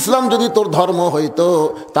 ইসলাম যদি তোর ধর্ম হইতো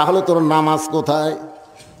তাহলে তোর নামাজ কোথায়?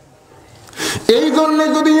 এই জন্য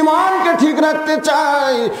যদি ঈমানকে ঠিক রাখতে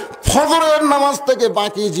চাই, ফজরের নামাজ থেকে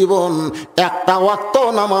বাকি জীবন একটা ওয়াক্ত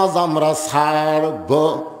নামাজ আমরা ছাড়ব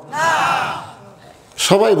না।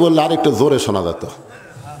 সবাই বললে আর একটু জোরে শোনা যেত।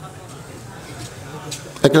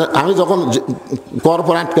 আমি যখন কর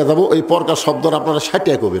পর আটকে যাবো, ওই পরকার শব্দ আপনারা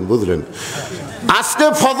 60 করবেন, বুঝলেন? আজকে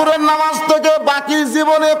ফজরের নামাজ থেকে বাকি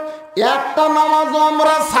জীবনে একটা নামাজ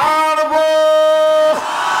আমরা ছাড়ব।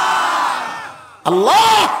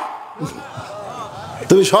 আল্লাহ,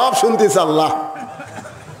 তুমি সব শুনতেছ। আল্লাহ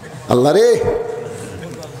আল্লাহ রে,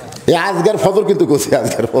 এই আজকের ফজর কিন্তু করছি,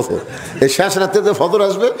 আজকের ফজর এই শেষ রাতে যে ফজর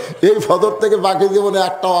আসবে, এই ফজর থেকে বাকি জীবনে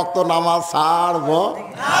একটা ওয়াক্ত নামাজ ছাড়ব।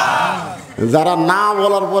 যারা না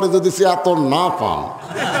বলার পরে যদি সে এত না পান,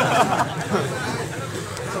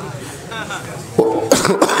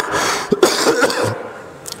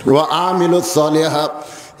 ওয়া আমিলুস সালিহাত।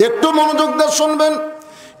 একটু মনোযোগ দিয়ে শুনবেন।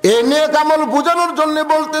 এই নেক আমল বোঝানোর জন্য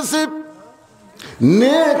বলতেছি,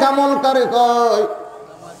 নেক আমল কারে কয়?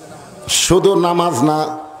 শুধু নামাজ না,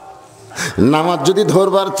 নামাজ যদি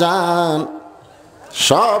ধরবার চান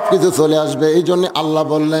সব কিছু চলে আসবে। এই জন্য আল্লাহ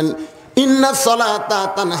বললেন ইন্নাস সালাতা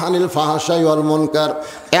তানহা আনিল ফাহশাই ওয়াল মুনকার,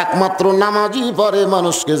 একমাত্র নামাজই পারে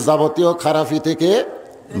মানুষকে যাবতীয় খারাপি থেকে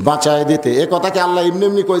বাঁচায় দিতে। এ কথাকে আল্লাহ এমনি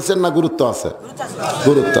এমনি কইছেন না গুরুত্ব আছে?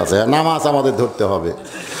 গুরুত্ব আছে। নামাজ আমাদের ধরতে হবে।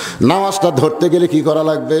 নামাজটা ধরতে গেলে কি করা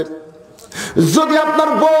লাগবে? যদি আপনার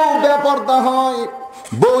বউ বেপরদা হয়,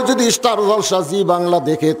 বউ যদি স্টার জলসা জি বাংলা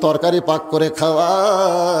দেখে তরকারি পাক করে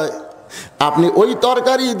খাওয়ায়, আপনি ওই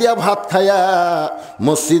তরকারি দিয়া ভাত খায়া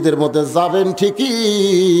মসজিদের মধ্যে যাবেন ঠিকই,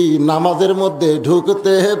 নামাজের মধ্যে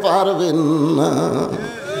ঢুকতে পারবেন না।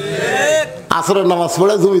 আসরের নামাজ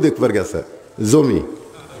পড়ে জমি দেখবার গেছে, জমি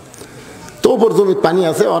তো ওপর জমি পানি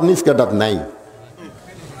আছে আর নিচ কাটাত নাই,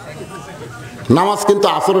 নামাজ কিন্তু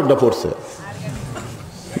আসরেরটা পড়ছে।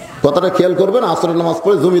 কথাটা খেয়াল করবেন, আসরের নামাজ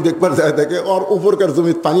পড়ে জমি দেখবার যায় থাকে ওর উপরকার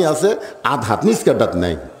জমির পানি আছে, আধ হাত নিচ কাটাত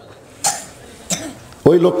নাই।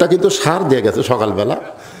 ওই লোকটা কিন্তু সার দিয়ে গেছে সকালবেলা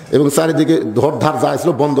এবং চারিদিকে ধরধার যাইছিল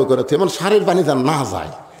বন্ধ করেছে, এবং সারের পানি যেন না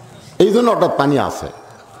যায় এই জন্য হঠাৎ পানি আছে।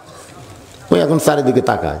 ওই এখন চারিদিকে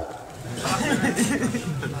তাকায়,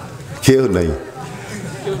 কেউ নাই,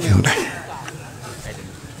 কেউ নাই।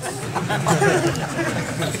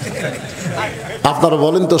 আপনারা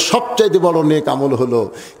বলেন তো সবচাইতে বড় নেক আমল হলো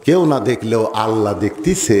কেউ না দেখলেও আল্লাহ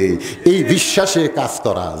দেখতেছে এই বিশ্বাসে কাজ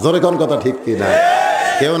করা। জোরে কোন কথা ঠিক কিনা?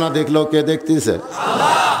 কেউ না দেখলেও কে দেখতেছে?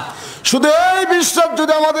 শুধু এই বিশ্বাস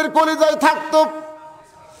যদি আমাদের কলিজায় থাকতো,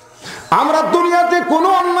 আমরা দুনিয়াতে কোনো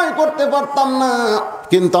অন্যায় করতে পারতাম না।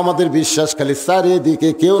 কিন্তু আমাদের বিশ্বাস খালি চারিদিকে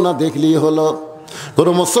কেউ না দেখলেই হলো। কোন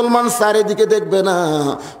মুসলমান চারিদিকে দেখবে না,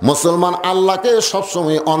 মুসলমান আল্লাহকে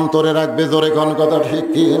সবসময় অন্তরে রাখবে। জোরে কোন কথা ঠিক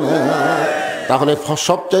কিনা? তাহলে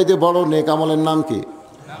সবচাইতে বড় নেক আমলের নাম কি?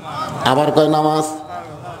 আবার কয় নামাজ।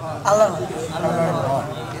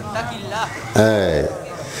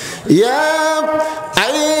 ইয়া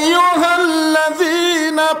আইয়ুহাল্লাযীনা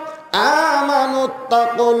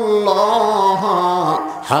আমানুত্তাকুল্লাহা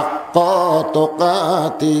হাক্কা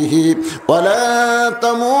তুকাতিহি ওয়া লা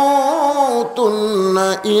তামুতুন্না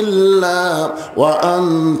ইল্লা ওয়া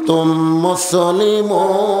আনতুম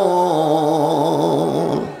মুসলিমুন।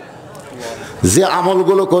 যে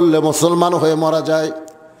আমলগুলো করলে মুসলমান হয়ে মারা যায়।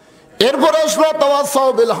 এরপরে আসলো তাওয়াসসাউ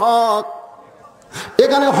বিল হক।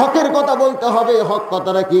 এখানে হকের কথা বলতে হবে। হক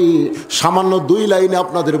কথাটা কি? সামান্য 2 লাইনে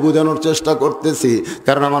আপনাদের বোঝানোর চেষ্টা করতেছি,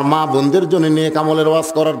 কারণ আমার মা বোনদের জন্য নেক আমলের ওয়াজ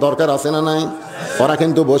করার দরকার আছে না নাই? ওরা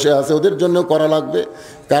কিন্তু বসে আছে, ওদের জন্য করা লাগবে।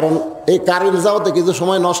 কারণ এই কারেন্ট যাওয়াতে কিছু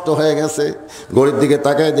সময় নষ্ট হয়ে গেছে। ঘড়ির দিকে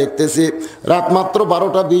তাকায় দেখতেছি রাত মাত্র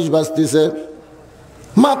 12টা 20 বাজতেছে,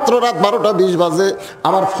 মাত্র রাত 12টা 20 বাজে।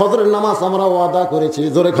 আমার ফজরের নামাজ আমরা ওয়াদা করেছি।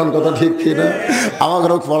 জোরে খান কথা ঠিক কিনা?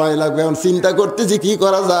 আমাদেরও পড়াই লাগবে। এখন চিন্তা করতেছি কি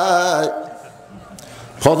করা যায়।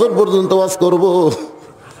 ফজর পর্যন্ত ওয়াজ করবো,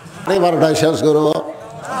 12টায় শেষ করবো?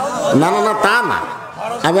 না না না, তা না।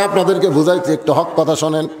 আমি আপনাদেরকে বুঝাইছি, একটু হক কথা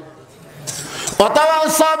শোনেন।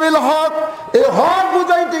 হক, এই হক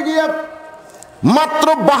বুঝাইতে গিয়ে মাত্র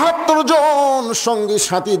 72 জন সঙ্গী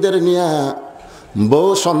সাথীদের নিয়ে, বউ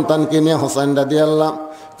সন্তানকে নিয়ে হোসেন রাদিয়াল্লাহু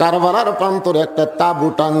কারবালার প্রান্তরে একটা তাবু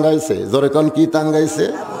টাঙ্গাইছে। জোরে কোন কি টাঙ্গাইছে?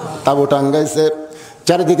 তাবু টাঙ্গাইছে।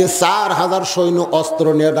 চারিদিকে 4000 সৈন্য অস্ত্র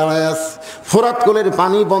নিয়ে দাঁড়ায় আছে। ফোরাত কোলের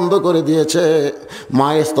পানি বন্ধ করে দিয়েছে,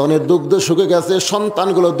 মায়ের স্তনের দুগ্ধ শুকে গেছে,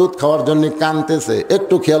 সন্তানগুলো দুধ খাওয়ার জন্য কাঁদতেছে।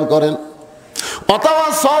 একটু খেয়াল করেন, অথবা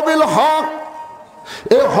সাবিল হক,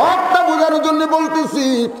 এই হকটা বোঝানোর জন্য বলতেছি।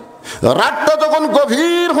 রাতটা যখন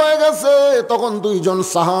গভীর হয়ে গেছে, তখন 2 জন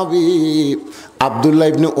সাহাবী, আব্দুল্লাহ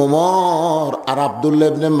ইবনে ওমর আর আব্দুল্লাহ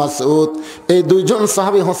ইবনে মাসউদ, এই 2 জন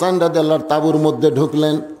সাহাবী হোসেন রাদিয়াল্লাহু তাবুর মধ্যে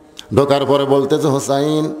ঢুকলেন। ঢোকার পরে বলতেছে,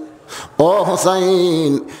 হোসাইন, ও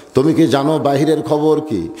হোসাইন, তুমি কি জানো বাহিরের খবর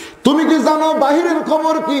কি? তুমি কি জানো বাহিরের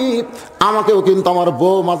খবর কি? আমাকেও কিন্তু আমার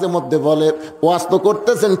বউ মাঝে মধ্যে বলে, ওয়াজ তো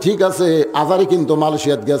করতেছেন ঠিক আছে, আজারি কিন্তু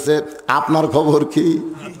মালয়েশিয়াত গেছে, আপনার খবর কি?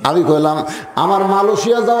 আমি কইলাম, আমার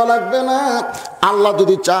মালয়েশিয়া যাওয়া লাগবে না, আল্লাহ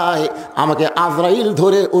যদি চায় আমাকে আজরাইল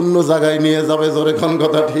ধরে অন্য জায়গায় নিয়ে যাবে। জোরে কোন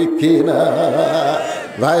কথা ঠিক কি না?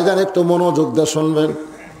 ভাইজান একটু মনোযোগ দিয়ে শুনবেন।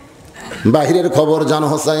 বাহিরের খবর জানো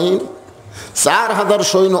হোসাইন? 4000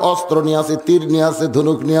 সৈন্য অস্ত্র নিয়ে আছে, তীর নিয়ে আছে,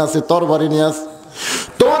 ধনুক নিয়ে আছে, তরবারি নিয়ে আছে,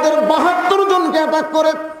 তোমাদের 72 জনকে অ্যাটাক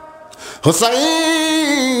করে।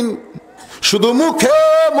 হোসাইন, শুধু মুখে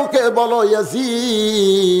মুখে বলো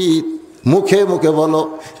ইয়াজিদ, মুখে মুখে বলো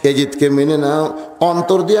ইয়াজিদকে মেনে নাও,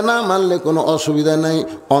 অন্তর দিয়ে না মানলে কোনো অসুবিধা নাই।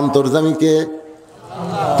 অন্তর্জামী কে?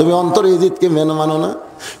 তুমি অন্তর ইয়াজিদকে মেনে মানো না,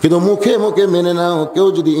 কিন্তু মুখে মুখে মেনে নাও। কেউ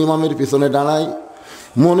যদি ইমামের পিছনে দাঁড়ায়,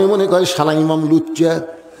 মনে মনে কয় শালা ইমাম লুচ্চা,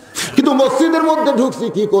 কিন্তু মসজিদের মধ্যে ঢুকছি,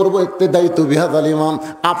 কি করবো, ইক্তেদাইতু বিহাযাল ইমাম।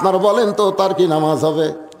 আপনার বলেন তো তার কি নামাজ হবে?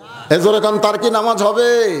 এজোরে কান, তার কি নামাজ হবে?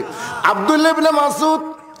 আব্দুল্লাহ ইবনে মাসউদ,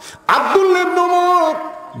 আব্দুল্লাহ ইবনে উমর,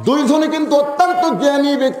 দুইজনে কিন্তু অত্যন্ত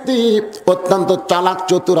জ্ঞানী ব্যক্তি, অত্যন্ত চালাক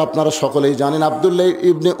চতুর। আপনারা সকলেই জানেন আব্দুল্লাহ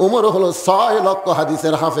ইবনে উমর হলো 6 লক্ষ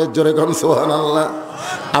হাদিসের হাফেজ। জোরে কোন সুবহানাল্লাহ।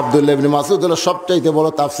 আব্দুল্লাহ ইবনে মাসউদ হলো সবচাইতে বড়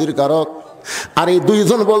তাফসীর কারক। আর এই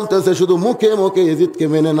দুইজন বলতেছে শুধু মুখে মুখে ইয়াজিদকে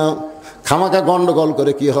মেনে নাও, খামাকা গন্ডগোল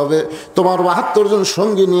করে কি হবে? তোমার 72 জন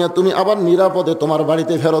সঙ্গী নিয়ে তুমি আবার নিরাপদে তোমার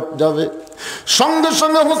বাড়িতে ফেরত যাবে। সঙ্গে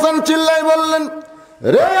সঙ্গে হোসেন চিল্লাই বললেন,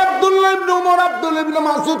 রে আব্দুল্লাহ ইবনে উমর, আব্দুল্লাহ ইবনে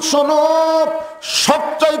মাসউদ, শোনো,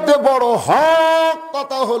 সবচাইতে বড় হক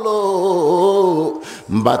কথা হলো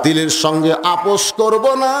বাতিলের সঙ্গে আপোষ করব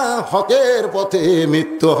না, হকের পথে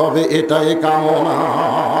মৃত্যু হবে, এটাই কামনা।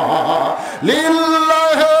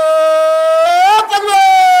 লিল্লাহি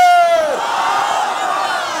তাকবীর।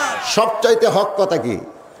 সবচাইতে হক কথা কি?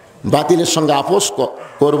 বাতিলের সঙ্গে আপোষ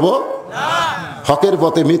করব না, হকের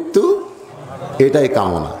পথে মৃত্যু, এটাই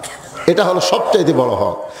কামনা। এটা হলো সবচাইতে বড়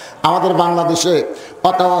হক। আমাদের বাংলাদেশে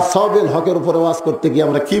পাতাওয়া সবেল হকের উপরে ওয়াজ করতে গিয়ে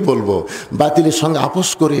আমরা কি বলবো? বাতিলের সঙ্গে আপোষ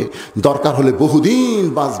করে দরকার হলে বহুদিন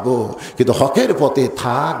বাঁচবো, কিন্তু হকের পথে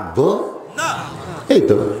থাকবো না। এই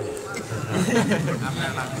তো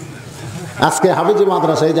আজকে হাফেজি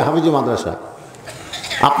মাদ্রাসা, এই যে হাফেজি মাদ্রাসা,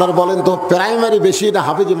 আপনার বলেন তো প্রাইমারি বেশি না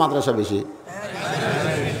হাফেজি মাদ্রাসা বেশি?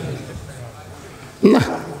 না,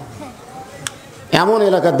 এমন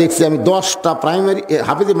এলাকা দেখছি আমি 10টা প্রাইমারি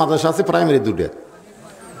হাফেজি মাদ্রাসা আছে, প্রাইমারি 2টা।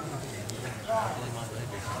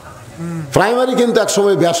 প্রাইমারি কিন্তু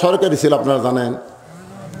একসময় বেসরকারি ছিল, আপনারা জানেন।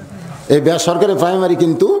 এই বেসরকারি প্রাইমারি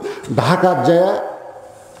কিন্তু ঢাকার যায়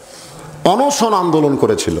অনশন আন্দোলন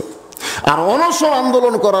করেছিল, আর অনশন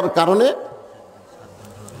আন্দোলন করার কারণে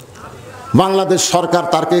বাংলাদেশ সরকার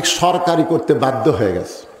তাকে সরকারি করতে বাধ্য হয়ে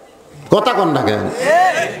গেছে। কথা কন না কেন?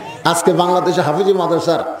 আজকে বাংলাদেশে হাফেজি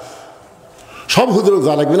মাদ্রাসার সব হুজুর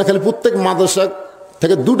যা লাগবে না, খালি প্রত্যেক মাদ্রাসা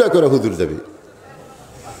থেকে 2টা করে হুজুর যাবে।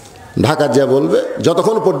 ঢাকা যা বলবে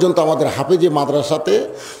যতক্ষণ পর্যন্ত আমাদের হাফেজি মাদ্রাসাতে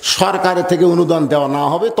সরকারের থেকে অনুদান দেওয়া না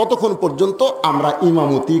হবে ততক্ষণ পর্যন্ত আমরা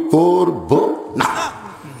ইমামতি করব না।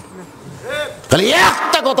 তাহলে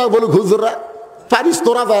একটা কথা বলুক হুজুররা, পারিস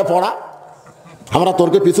তোরা যায় পড়া, আমরা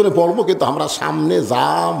তোরকে পিছনে পড়বো, কিন্তু আমরা সামনে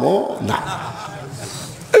যাবো না।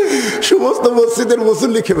 সমস্ত মসজিদের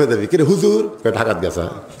মুসল্লি খেপে দেবে, কিন্তু হুজুর ঢাকাত গেছে,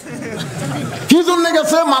 কি জন্য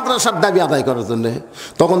গেছে? মাদ্রাসার দাবি আদায় করার জন্য।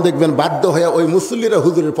 তখন দেখবেন বাধ্য হয়ে ওই মুসল্লিরা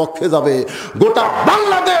হুজুরের পক্ষে যাবে, গোটা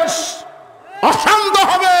বাংলাদেশ অশান্ত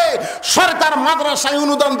হবে, সরকার মাদ্রাসায়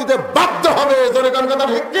অনুদান দিতে বাধ্য হবে। কথা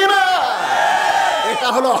ঠিক কিনা? এটা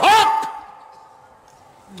হলো হক।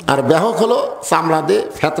 আর ব্যাহক হলো চামড়া দে,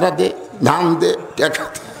 ফেতরা দে, ধান দে, টাকা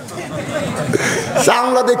দে।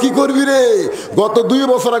 চামড়া দে কি করবি রে? গত 2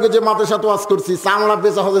 বছর আগে যে মাদ্রাসাতে ওয়াজ করছি, চামড়া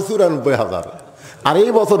বেচা হবে 94,000, আর এই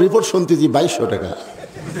বছর রিপোর্ট শুনতেছি 2200 টাকা।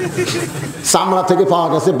 চামড়া থেকে পাওয়া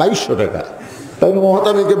গেছে 2200 টাকা। তাই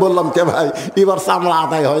মহতামিকে বললাম, কে ভাই এবার চামড়া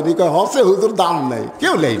আদায় হয়নি? হসে হুজুর, দাম নাই,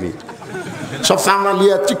 কেউ নেয়নি, সব চামড়া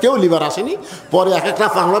নিয়ে যাচ্ছি, কেউ লিবার আসেনি। পরে এক একটা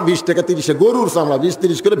চামড়া 20 টাকা 30, গরুর চামড়া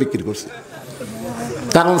 20-30 করে বিক্রি করছে।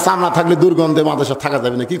 কারণ চামড়া থাকলে দুর্গন্ধে মাদ্রাসা থাকা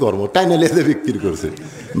যাবে না, কি করবো, টাইনে লেজে বিক্রি করছে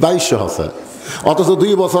 2200 হসা। অথচ 2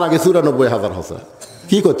 বছর আগে 94,000 হসা।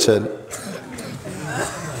 কি করছেন?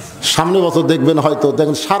 সামনে বছর দেখবেন, হয়তো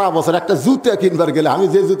দেখেন সারা বছর একটা জুতা কিনবার গেলে, আমি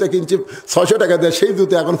যে জুতা কিনছি 600 টাকা দেয়, সেই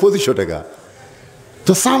জুতা এখন 2500 টাকা।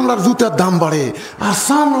 তো চামড়ার জুতার দাম বাড়ে আর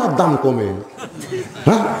চামড়ার দাম কমে।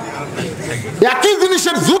 হ্যাঁ, একই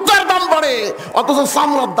জিনিসের জুতার দাম বাড়ে অথচ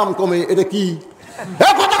চামড়ার দাম কমে। এটা কি?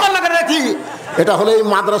 কথা বল না, এটা কি? এটা হলে এই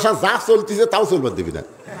মাদ্রাসা যা চলতেছে তাও চলবার দিবি না।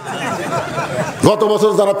 গত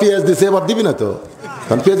বছর যারা পেঁয়াজ দিছে এবার দিবি না তো,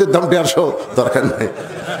 কারণ পেঁয়াজের দাম 150, দরকার নেই।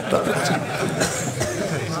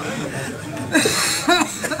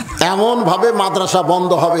 এমন ভাবে মাদ্রাসা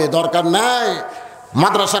বন্ধ হবে, দরকার নাই।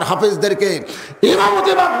 মাদ্রাসার হাফেজদেরকে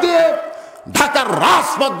ইমামতি বাদ দিয়ে ঢাকার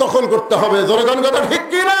রাজপথ দখল করতে হবে। জনগণ কথা ঠিক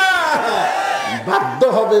কিনা? বাধ্য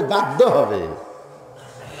হবে, বাধ্য হবে।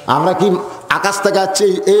 আমরা কি আকাশ থেকে আছি?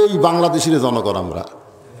 এই বাংলাদেশের জনগণ আমরা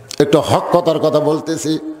একটু হক কথার কথা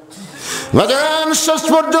বলতেছি। শেষ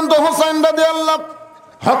পর্যন্ত হোসেন রাদিয়াল্লাহু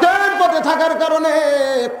হকের পথে থাকার কারণে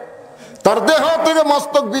তার দেহ থেকে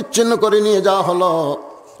মস্তক বিচ্ছিন্ন করে নিয়ে যাওয়া হলো।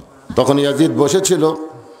 তখন ইয়াজিদ বসেছিল।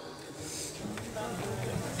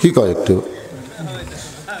 কি কয় একটু?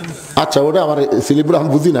 আচ্ছা, ওটা আমার সিলিপুর আমি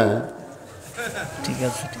বুঝি না। ঠিক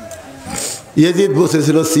আছে। ইয়াজিদ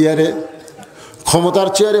বসেছিল চেয়ারে, ক্ষমতার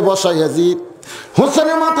চেয়ারে বসা ইয়াজিদ।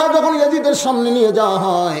 হোসেনের মাথা যখন ইয়াজিদের সামনে নিয়ে যাওয়া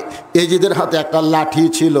হয়, ইয়াজিদের হাতে একটা লাঠি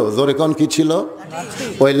ছিল। জোরে কোন কি ছিল?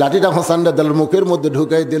 ওই লাঠিটা হোসেন রাদিয়াল্লাহু মুখের মধ্যে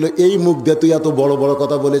ঢুকাই দিল। এই মুখ দিয়ে তুই এত বড় বড়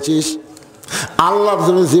কথা বলেছিস? আল্লাহর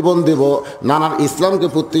জন্য জীবন দেব, নানার ইসলামকে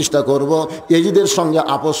প্রতিষ্ঠা করব, এজিদের সঙ্গে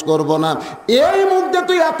আপোষ করব না। এই মুখ দিয়ে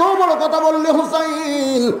তুই এত বড় কথা বললি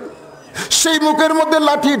হুসাইন, সেই মুখের মধ্যে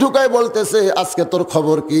লাঠি ঢুকায় বলতেছে আজকে তোর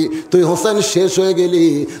খবর কি? তুই হোসেন শেষ হয়ে গেলি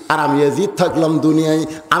আর আমি এজিদ থাকলাম দুনিয়ায়,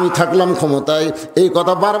 আমি থাকলাম ক্ষমতায়। এই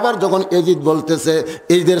কথা বারবার যখন এজিদ বলতেছে,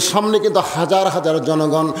 এদের সামনে কিন্তু হাজার হাজার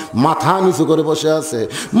জনগণ মাথা নিচু করে বসে আছে।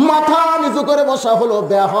 মাথা নিচু করে বসা হলো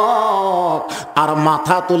বেহক, আর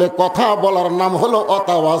মাথা তুলে কথা বলার নাম হলো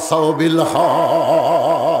অতাওয়াসাউ বিল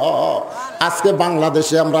হক। আজকে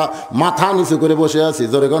বাংলাদেশে আমরা মাথা নিচু করে বসে আছি,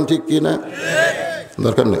 জোরেগণ ঠিক কি না?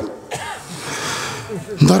 দরকার নেই,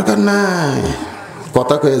 দরকার নাই,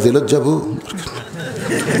 কথা কয়েছিল যাবো।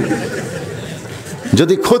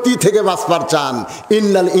 যদি ক্ষতি থেকে বাঁচবার চান,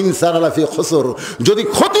 ইন্নাল ইনসানা লাফি খুসর, যদি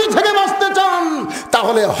ক্ষতি থেকে বাঁচতে চান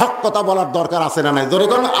তাহলে হক কথা বলার দরকার আছে না নাই? ধরে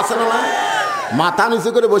কোন আছে না নাই? মাথা নিচু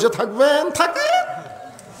করে বসে থাকবেন, থাকে।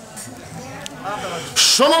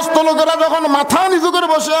 সমস্ত লোকেরা যখন মাথা নিচু করে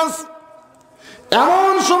বসে আছে,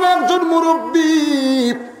 এমন সময় একজন মুরব্বী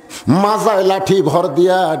মাজায় লাঠি ভর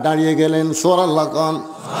দিয়া দাঁড়িয়ে গেলেন। সুবহানাল্লাহ খান।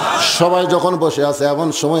 সবাই যখন বসে আছে এমন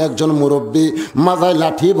সময় একজন মুরব্বী মাজায়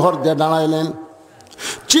লাঠি ভর দিয়ে দাঁড়াইলেন,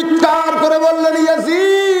 চিৎকার করে বললেন,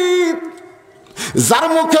 ইয়াজিদ, যার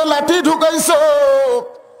মুখে লাঠি ঢুকাইছো,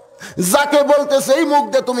 যাকে বলতেছে এই মুখ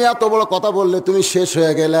দিয়ে তুমি এত বড় কথা বললে, তুমি শেষ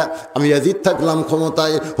হয়ে গেলে, আমি ইয়াজিদ থাকলাম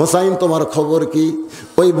ক্ষমতায়, হোসাইন তোমার খবর কি?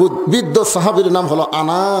 ওই বৃদ্ধ সাহাবীর নাম হলো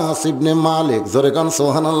আনাস ইবনে মালিক। জোরে কান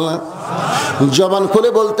সুবহানাল্লাহ। জবান খুলে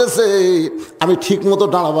বলতেছে, আমি ঠিক মতো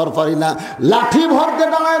দাঁড়াবার পারি না, লাঠি ভরতে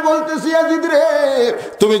দাঁড়ায় বলতেছি, ইয়াজিদ রে,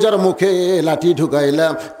 তুমি যার মুখে লাঠি ঢুকাইলা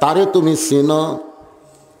তারে তুমি চিনো?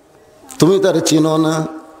 তুমি তারে চিনো না?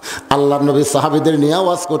 আল্লাহর নবী সাহাবীদের নিয়ে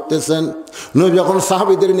আওয়াজ করতেছেন। নবী যখন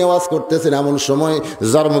সাহাবীদের নিয়ে আওয়াজ করতেছেন, এমন সময়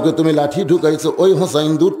যার মুখে তুমি লাঠি ঢুকাইছো ওই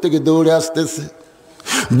হোসাইন দূর থেকে দৌড়ে আসতেছে।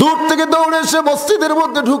 দূর থেকে দৌড়ে এসে মসজিদের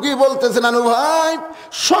মধ্যে ঢুকিয়ে বলতেছে, নানু ভাই,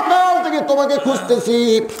 সকাল থেকে তোমাকে খুঁজতেছি,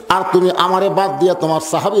 আর তুমি আমারে বাদ দিয়া তোমার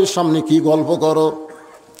সাহাবীর সামনে কি গল্প করো?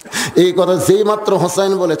 এই কথা যেই মাত্র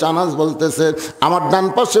হোসাইন বলেছে, আনাস বলতেছে, আমার ডান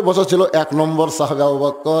পাশে বসা ছিল 1 নম্বর সাহাবী আবু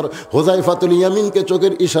বকর। হুযায়ফাতুল ইয়ামিনকে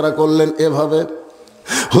চোখের ইশারা করলেন এভাবে।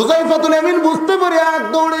 হুযায়ফাতুল ইয়ামিন বুঝতে পারে এক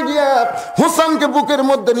দৌড়ে গিয়া হোসেনকে বুকের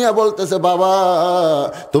মধ্যে নিয়ে বলতেছে, বাবা,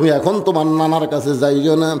 তুমি এখন তোমার নানার কাছে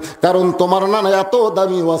যাইও না, কারণ তোমার নানা এত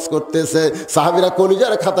দামি ওয়াজ করতেছে, সাহাবীরা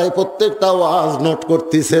কলিজার খাতায় প্রত্যেকটা ওয়াজ নোট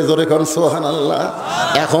করতেছে। জোরে কোন সুবহানাল্লাহ।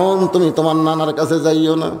 এখন তুমি তোমার নানার কাছে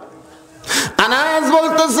যাইও না। আনাস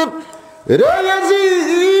বলতেছে, রে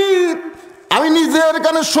ইয়াজিদ, আমি নিজের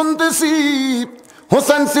কানে শুনতেছি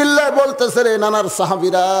হোসেন চিল্লায় বলতেছে, রে নানার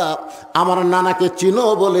সাহাবীরা, আমার নানাকে চিনো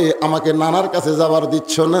বলে আমাকে নানার কাছে যাবার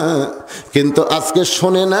দিচ্ছ না, কিন্তু আজকে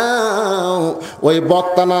শুনে নাও, ওই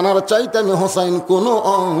বক্তা নানার চাইতে আমি হোসেন কোনো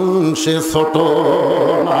অংশে ছোট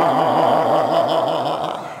না।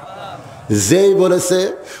 যেই বলেছে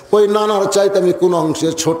ওই নানার চাইতে আমি কোনো অংশে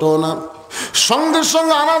ছোট না, সঙ্গে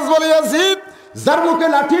সঙ্গে আনাস বলে, ইয়াজিদ, যার মুখে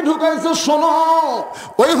লাঠি ঢুকাইছো, শোনো,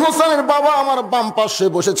 ওই হোসেনের বাবা আমার বাম পাশে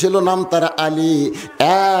বসেছিল, নাম তার আলী।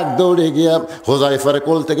 এক দৌড়ে গিয়া হুযায়ফার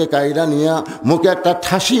কোল থেকে কাইরা নিয়া মুখে একটা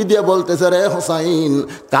ঠাসি দিয়ে বলতেছে, রে হোসাইন,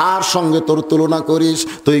 কার সঙ্গে তোর তুলনা করিস?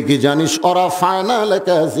 তুই কি জানিস ওরা ফাইনাল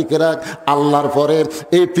জিকরাক, আল্লাহর পরে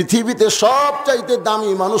এই পৃথিবীতে সব চাইতে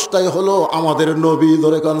দামি মানুষটাই হলো আমাদের নবী।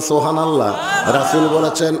 ধরে কোন সুবহানাল্লাহ। রাসূল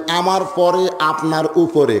বলেছেন, আমার পরে আপনার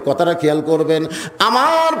উপরে, কথাটা খেয়াল করবেন,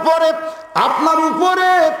 আমার পরে আপনার উপরে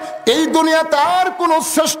এই দুনিয়াতে আর কোন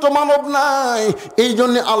শ্রেষ্ঠ মানব নাই। এই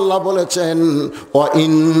জন্য আল্লাহ বলেছেন, ওয়া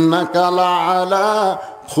ইন্নাকা লাআলা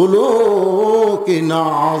খুলুকিন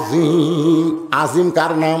আযীম। আযীম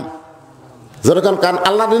কার নাম? যেরকম কারণ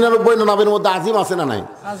আল্লাহ 99 নামের মধ্যে আযীম আছে না নাই?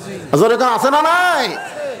 যেরকম আছে না নাই?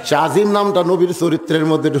 সে আযীম নামটা নবীর চরিত্রের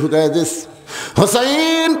মধ্যে ঢুকায় দিস।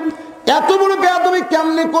 হোসাইন, এত বড় বেয়াদবি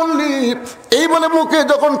কেমনে করলি? এই বলে মুখে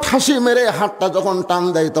যখন ঠাসি মেরে হাতটা যখন টান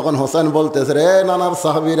দেয়, তখন হোসেন বলতেছে, রে নানার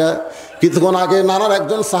সাহাবীরা, কিছুক্ষণ আগে নানার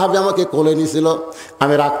একজন সাহাবী আমাকে কোলে নিছিল,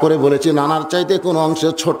 আমি রাগ করে বলেছি নানার চাইতে কোনো অংশে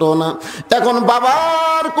ছোট না। এখন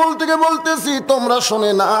বাবার কোল থেকে বলতেছি, তোমরা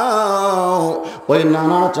শুনে নাও, ওই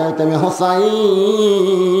নানার চাইতে আমি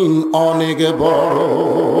হোসাইন অনেক বড়।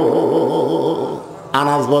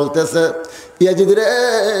 আনাস বলতেছে, ইয়াজিদ রে,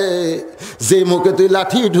 যে মুখে তুই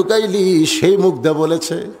লাঠি ঢুকাইলি সেই মুখ দিয়ে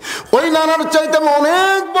বলেছে ওই নানার চাইতে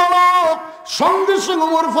অনেক বড়। সঙ্গে সঙ্গে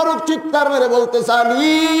ওমর ফারুক চিৎকার মেরে বলতেছে,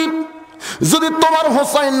 আলী, যদি তোমার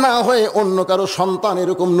হোসাইন না হয়ে অন্য কারো সন্তান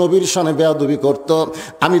এরকম নবীর সামনে বেয়াদবি করত,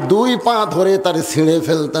 আমি 2 পা ধরে তার ছিঁড়ে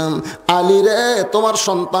ফেলতাম। আলী রে, তোমার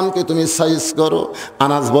সন্তানকে তুমি সাইজ করো।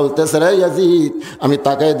 আনাস বলতেছে, রে ইয়াজিদ, আমি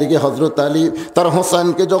তাকায় দিকে হযরত আলী তার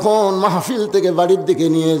হোসাইনকে যখন মাহফিল থেকে বাড়ির দিকে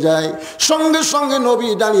নিয়ে যায়, সঙ্গে সঙ্গে নবী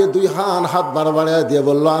দাঁড়িয়ে 2 হাত বাড়ায় দিয়ে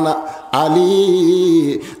বলল, আনা আলী,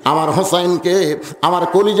 আমার হোসাইনকে, আমার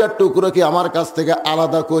কলিজার টুকরোকে আমার কাছ থেকে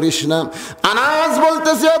আলাদা করিস না। আনাস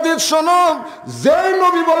বলতেছে, ইয়াজিদ শোনো, যেই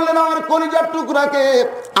নবী বললেন আমার কলিজার টুকরাকে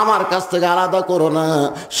আমার কাছ থেকে আলাদা করো না,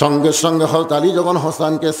 সঙ্গে সঙ্গে হযরত আলী যখন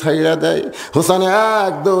হোসেনকে ছাইড়া দেয়, হোসেন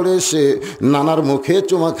এক দৌড়ে এসে নানার মুখে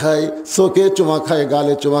চুমা খায়, চোখে চুমা খায়,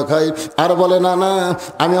 গালে চুমা খায়, আর বলে, নানা,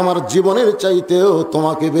 আমি আমার জীবনের চাইতেও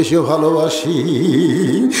তোমাকে বেশি ভালোবাসি,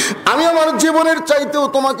 আমি আমার জীবনের চাইতেও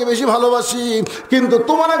তোমাকে বেশি ভালোবাসি, কিন্তু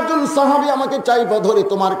তোমার একজন সাহাবী আমাকে চাইপা ধরে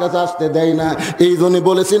তোমার কাছে আসতে দেয় না, এই জন্য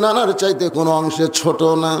বলেছি নানার চাইতে কোনো অংশে ছোট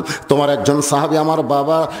না। তোমার একজন সাহাবী আমার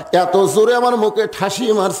বাবা এত জোরে আমার মুখে ঠাসি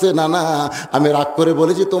মারছে, নানা, আমি রাগ করে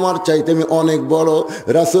বলেছি তোমার চাইতে আমি অনেক বড়।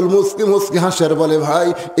 রাসূল মুস্কি মুস্কি হাসের বলে, ভাই,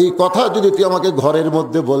 এই কথা যদি তুই আমাকে ঘরের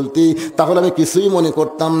মধ্যে বলতি তাহলে আমি কিছুই মনে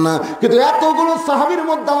করতাম না, কিন্তু এতগুলো সাহাবীর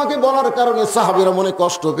মধ্যে আমাকে বলার কারণে সাহাবীরা মনে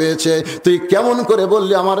কষ্ট পেয়েছে, তুই কেমন করে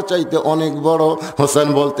বললি আমার চাইতে অনেক বড়। হোসেন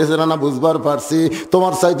বলতেছে, না, বুঝবার পারছি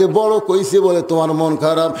তোমার চাইতে বড় কইছি বলে তোমার মন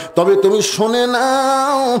খারাপ, তবে তুমি শুনে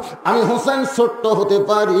নাও, আমি হোসেন ছোট্ট হতে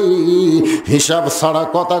পারি, হিসাব ছাড়া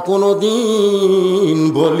কথা কোনোদিন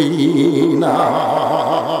বলি না।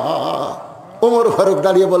 ওমর ফারুক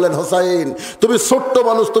দাঁড়িয়ে বললেন, হোসাইন, তুমি ছোট্ট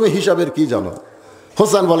মানুষ, তুমি হিসাবের কি জানো?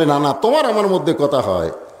 হোসেন বলে, না না, তোমার আমার মধ্যে কথা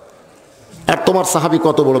হয়, আর তোমার সাহাবী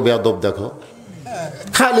কত বড় বেয়াদব দেখো,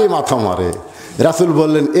 খালি মাথা মারে। রাসূল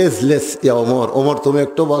বললেন, এজলেস ইয়া ওমর, ওমর তুমি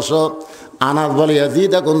একটু বসো। আনাস বলে,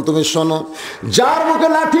 ইয়াজিদ, এখন তুমি শোনো, যার মুখে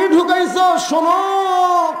লাঠি ঢুকাইছো শোনো,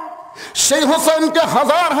 সেই হোসাইনকে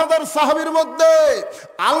হাজার হাজার সাহাবীর মধ্যে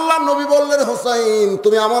আল্লাহ নবী বললেন, হোসাইন,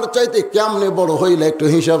 তুমি আমার চাইতে কেমনে বড় হইলে একটু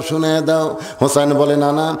হিসাব শুনে দাও। হোসাইন বলে, না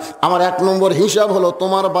না, আমার 1 নম্বর হিসাব হলো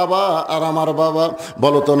তোমার বাবা আর আমার বাবা।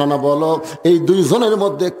 বলো তো নানা, বলো, এই 2 জনের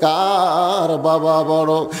মধ্যে কার বাবা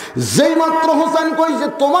বড়? যেই মাত্র হোসাইন কইছে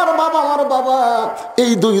তোমার বাবা আমার বাবা,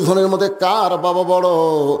 এই 2 জনের মধ্যে কার বাবা বড়,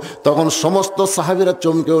 তখন সমস্ত সাহাবীরা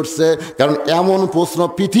চমকে উঠছে, কারণ এমন প্রশ্ন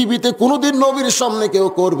পৃথিবীতে কোনোদিন নবীর সামনে কেউ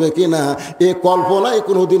করবে কিনা এ কল্পনায়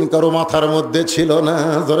কোনোদিন কারো মাথার মধ্যে ছিল না।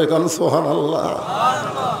 জোরে কান সুবহানাল্লাহ।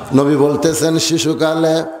 নবী বলতেছেন,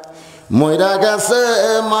 শিশুকালে মইরা গেছে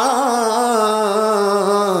মা,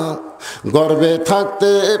 গর্ভে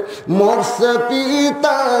থাকতে মরছে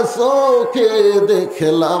পিতা, চোখে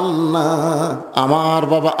দেখলাম না। আমার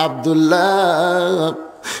বাবা আব্দুল্লাহ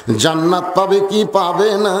জান্নাত পাবে কি পাবে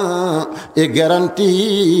না এ গ্যারান্টি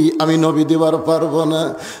আমি নবী দিবার পারবো না।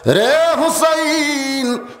 রে হুসাইন,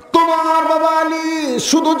 তোমার বাবা আলী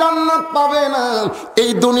শুধু জান্নাত পাবে না,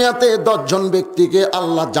 এই দুনিয়াতে 10 জন ব্যক্তিকে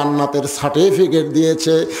আল্লাহ জান্নাতের সার্টিফিকেট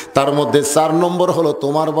দিয়েছে, তার মধ্যে 4 নম্বর হলো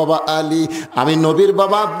তোমার বাবা আলী। আমি নবীর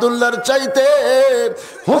বাবা আব্দুল্লাহর চাইতে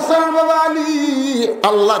হোসেন বাবা আলী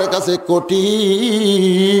আল্লাহর কাছে কোটি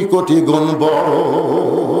কোটি গুণ বড়।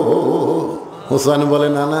 হোসেন বলে,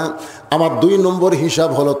 না না, আমার 2 নম্বর হিসাব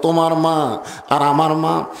হলো তোমার মা আর আমার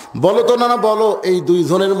মা। বলো তো নানা, বলো, এই 2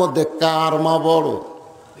 জনের মধ্যে কার মা বড়?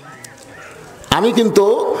 আমি কিন্তু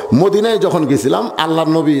মদিনায় যখন গেছিলাম আল্লাহ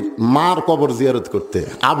নবীর মার কবর জিয়ারত করতে,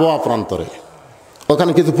 আবহাওয়া প্রান্তরে,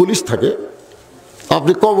 ওখানে কিছু পুলিশ থাকে,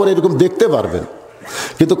 আপনি কবর এরকম দেখতে পারবেন,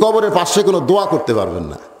 কিন্তু কবরের পাশে কোনো দোয়া করতে পারবেন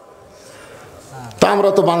না। তা আমরা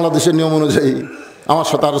তো বাংলাদেশের নিয়ম অনুযায়ী আমার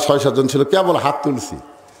সাথে আরো 6-7 জন ছিল, কেবল হাত তুলছি,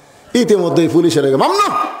 ইতিমধ্যে পুলিশের মামলা,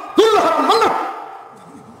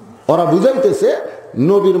 ওরা বুঝাইতেছে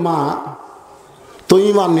নবীর মা তো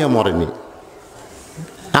ঈমান নিয়ে মরেনি।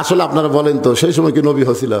 আসলে আপনারা বলেন তো, সেই সময় কি নবী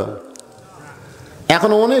হয়েছিল?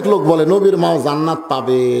 এখন অনেক লোক বলে নবীর মা জান্নাত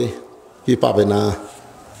পাবে কি পাবে না।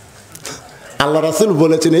 আল্লাহ রাসূল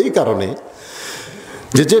বলেছেন এই কারণে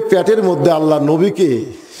যে পেটের মধ্যে আল্লাহ নবীকে,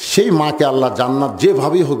 সেই মাকে আল্লাহ জান্নাত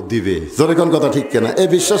যেভাবেই হোক দিবে। জোরে কোন কথা ঠিক কিনা? এই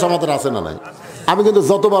বিশ্বাস আমাদের আছে না নাই? আমি কিন্তু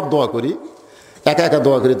যতবার দোয়া করি, একা একা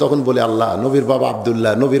দোয়া করি, তখন বলি, আল্লাহ নবীর বাবা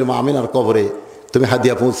আব্দুল্লাহ, নবীর মা আমিনার কবরে তুমি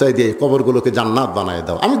হাদিয়া পৌঁছাই দিয়ে কবরগুলোকে জান্নাত বানায়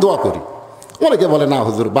দাও। আমি দোয়া করি। অনেকে বলে, না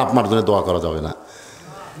হুজুর, বাপ মার জন্য দোয়া করা যাবে না।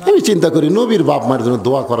 আমি চিন্তা করি, নবীর বাপ মার জন্য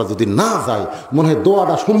দোয়া করা যদি না যায়, মনে হয়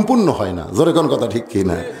দোয়াটা সম্পূর্ণ হয় না। জোরে কোন কথা ঠিক কি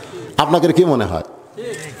না? আপনাদের কি মনে হয়?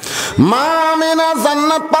 মা আমিনা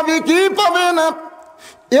জান্নাত পাবে কি পাবে না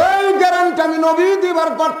এই গ্যারান্টি আমি নবী দিবার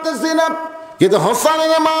পারতেছি না, কিন্তু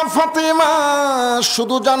হোসেনের মা ফাতেমা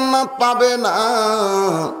শুধু জান্নাত পাবে না,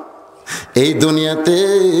 এই দুনিয়াতে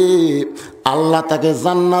আল্লাহ তাকে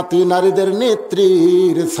জান্নাতি নারীদের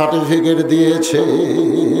নেত্রীর সার্টিফিকেট দিয়েছে।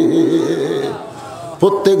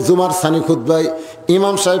 প্রত্যেক জুমার সানি খুতবায়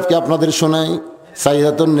ইমাম সাহেবকে আপনাদের শোনাই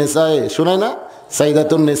সাইদাতুন নেসায়ে, শোনায় না?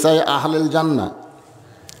 সাইদাতুন নেসায়ে আহলেল জান্নাহ,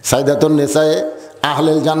 সাইদাতুন নেসায়ে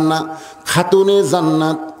আহলেল জান্নাহ, খাতুনে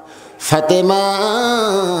জান্নাত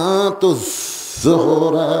ফাতেমাতুজ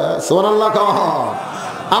জোহরা। সুবহানাল্লাহ।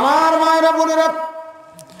 আমার মায়েরা বোনেরা,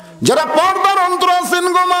 যারা পর্দার অন্তর আছেন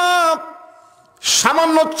গো মা,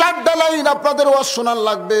 সামান্য 4টা লাইন আপনাদের ওয়াজ শোনার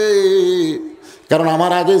লাগবে। কারণ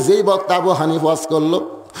আমার আগে যেই বক্তা আবু হানিফ ওয়াজ করলো,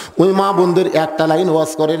 ওই মা বোনদের একটা লাইন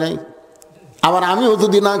ওয়াজ করে নাই। আবার আমিও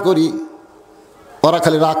যদি না করি, ওরা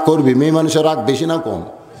খালি রাগ করবি। মেয়ে মানুষের রাগ বেশি না কম?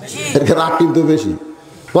 এর রাগ কিন্তু বেশি।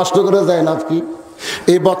 কষ্ট করে যায় লাভ কি?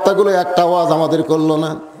 এই বক্তাগুলো একটা ওয়াজ আমাদের করলো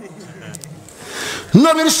না।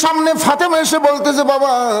 নবীর সামনে ফাতেমা এসে বলতেছে,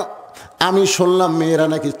 বাবা আমি শুনলাম মেয়েরা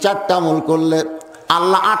নাকি 4টা আমল করলে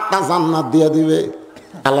আল্লাহ 8টা জান্নাত দিয়ে দিবে।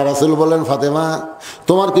 আল্লাহ রাসূল বললেন, ফাতেমা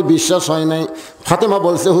তোমার কি বিশ্বাস হয় নাই? ফাতেমা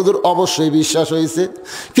বলছে, হুজুর অবশ্যই বিশ্বাস হয়েছে,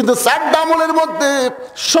 কিন্তু 4টা আমলের মধ্যে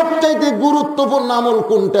সবচাইতে গুরুত্বপূর্ণ আমল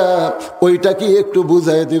কোনটা, ওইটা কি একটু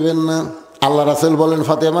বুঝাই দিবেন না? আল্লাহ রাসূল বলেন,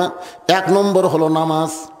 ফাতেমা 1 নম্বর হলো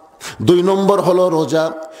নামাজ, 2 নম্বর হলো রোজা,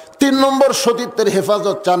 3 নম্বর সতীত্বের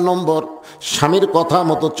হেফাজত, 4 নম্বর স্বামীর কথা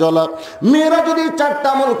মতো চলা। মেয়েরা যদি 4টা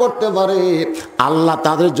আমল করতে পারে, আল্লাহ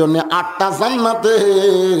তাদের জন্য 8টা জান্নাতের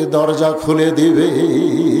দরজা খুলে দিবে।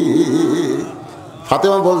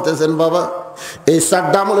 ফাতেমা বলতেছেন, বাবা এই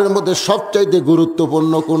 4টা আমলের মধ্যে সবচাইতে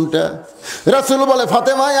গুরুত্বপূর্ণ কোনটা? রাসূল বলে,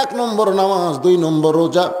 ফাতেমা 1 নম্বর নামাজ, 2 নম্বর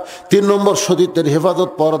রোজা, 3 নম্বর সতীত্বের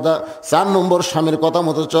হেফাজত পর্দা, 4 নম্বর স্বামীর কথা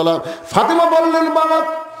মতো চলা। ফাতেমা বললেন, বাবা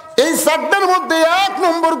এই 4টার মধ্যে 1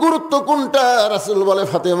 নম্বর গুরুত্ব কোনটা? রাসূল বলে,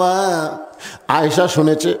 ফাতেমা আয়েশা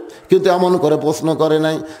শুনেছে কিন্তু এমন করে প্রশ্ন করে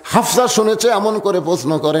নাই, হাফসা শুনেছে এমন করে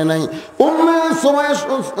প্রশ্ন করে নাই, উম্মে সুমাইয়া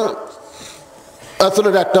আসলে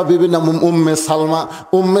একটা বিভিন্ন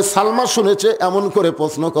উম্মে সালমা শুনেছে এমন করে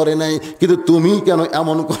প্রশ্ন করে নাই, কিন্তু তুমি কেন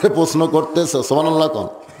এমন করে প্রশ্ন করতেছো? সুবহানাল্লাহ। কোন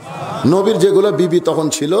নবীর যেগুলো বিবি তখন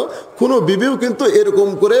ছিল, কোনো বিবিও কিন্তু এরকম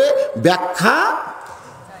করে ব্যাখ্যা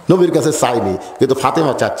নবীর কাছে চাইনি, কিন্তু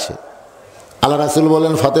ফাতেমা চাচ্ছে। আল্লাহ রাসূল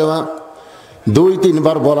বলেন, ফাতেমা 2-3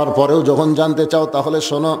 বার বলার পরেও যখন জানতে চাও তাহলে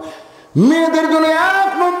শোনো, মেয়েদের জন্য 1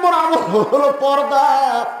 নম্বর আমল হলো পর্দা।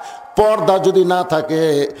 পর্দা যদি না থাকে,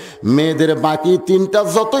 মেয়েদের বাকি 3টা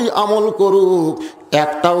যতই আমল করুক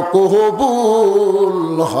একটাও কবুল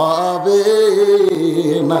হবে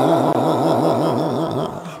না।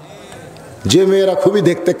 যে মেয়েরা খুবই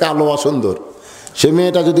দেখতে কালো অসুন্দর, সে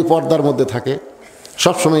মেয়েটা যদি পর্দার মধ্যে থাকে,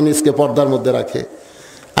 সবসময় নিজকে পর্দার মধ্যে রাখে,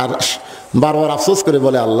 আর বারবার আফসোস করে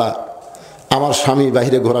বলে, আল্লাহ আমার স্বামী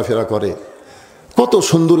বাইরে ঘোরাফেরা করে, কত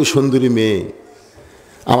সুন্দরী সুন্দরী মেয়ে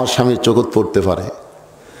আমার স্বামীর চোখত পড়তে পারে,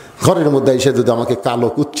 ঘরের মধ্যে এসে যদি আমাকে কালো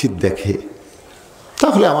কুচ্ছিত দেখে,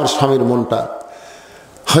 তাহলে আমার স্বামীর মনটা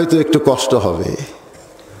হয়তো একটু কষ্ট হবে।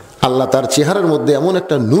 আল্লাহ তার চেহারার মধ্যে এমন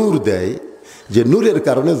একটা নূর দেয়, যে নূরের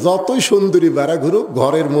কারণে যতই সুন্দরী বেড়া ঘুরুক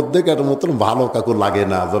ঘরের মধ্যে কারোর মতন ভালো কাকু লাগে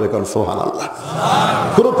না। জোরে কোন সুবহানাল্লাহ।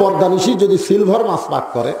 কোনো পর্দানিশী যদি সিলভার মাছ পাক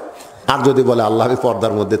করে আর যদি বলে, আল্লাহ আমি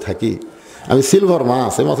পর্দার মধ্যে থাকি, আমি সিলভার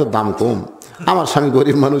মাছ, এই মাছের দাম কম, আমার স্বামী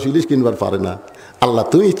গরিব মানুষ, ইলিশ কিনবার পারে না, আল্লাহ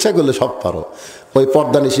তুমি ইচ্ছা করলে সব পারো। ওই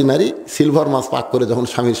পর্দানিশী নারী সিলভার মাছ পাক করে যখন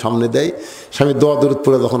স্বামীর সামনে দেয়, স্বামী দোয়া দরুদ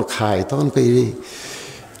পড়ে যখন খায়, তখন কই রে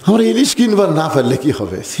আমরা ইলিশ কিনবার না পারলে কি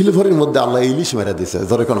হবে, সিলভারের মধ্যে আল্লাহ ইলিশ মেরে দিছে।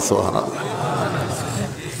 জোরে কোন সুবহানাল্লাহ।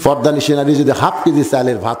 পর্দানিশী নারী যদি ½ কেজি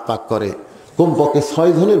চালের ভাত পাক করে, কমপক্ষে 6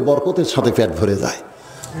 জনের বরকতের সাথে পেট ভরে যায়।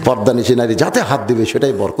 পর্দানিশী নারী যাতে হাত দিবে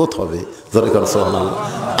সেটাই বরকত হবে। জোরে কোন সুবহানাল্লাহ।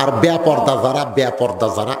 আর বেপর্দা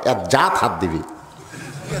যারা এর জাত হাত দিবি।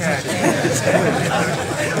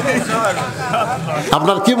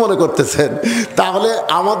 আপনার কি মনে করতেছেন? তাহলে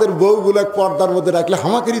আমাদের বউগুলা পর্দার মধ্যে রাখলে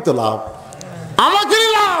আমাকেরই তো লাভ, আমাকেরই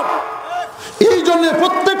লাভ। এই জন্য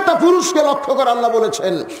প্রত্যেকটা পুরুষকে লক্ষ্য করে আল্লাহ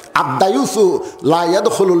বলেছেন, আদ-দায়ুসু লা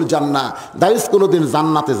ইয়াদখুলুল জান্নাহ, দায়ুস কোনোদিন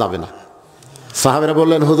জান্নাতে যাবে না। সাহাবীরা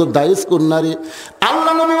বললেন, হুজুর দায়ুস কোন নারী?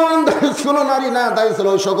 আল্লাহ নবী বলেন, দায়ুস কোন নারী না, দায়ুস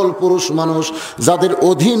হলো ওই সকল পুরুষ মানুষ যাদের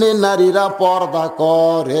অধীনে নারীরা পর্দা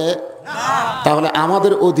করে। তাহলে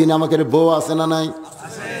আমাদের অধীনে আমাদের বউ আছে না নাই?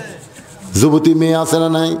 যুবতী মেয়ে আছে না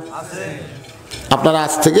নাই? আপনারা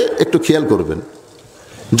আজ থেকে একটু খেয়াল করবেন,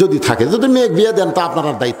 যদি থাকে, যদি মেয়ে বিয়ে দেন তা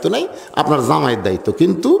আপনার দায়িত্ব নাই, আপনার জামাইয়ের দায়িত্ব,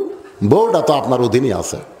 কিন্তু বউটা তো আপনার অধীনে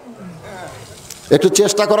আছে। একটু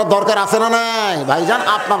চেষ্টা করার দরকার আছে না নাই ভাইজান?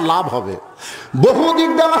 আপনার লাভ হবে, বহু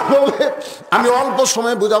দিক দ্বারা হবে। আমি অল্প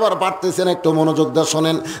সময় বুঝাবার পারতেছেন, একটু মনোযোগ দিয়ে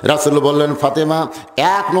শোনেন। রাসূল বললেন, ফাতেমা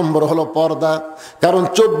 1 নম্বর হলো পর্দা, কারণ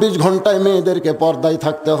 24 ঘন্টায় মেয়েদেরকে পর্দায়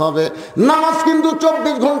থাকতে হবে। নামাজ কিন্তু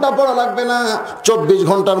 24 ঘন্টা পড়া লাগবে না, 24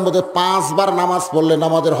 ঘন্টার মধ্যে 5 বার নামাজ পড়লে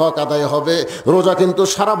নামাজের হক আদায় হবে। রোজা কিন্তু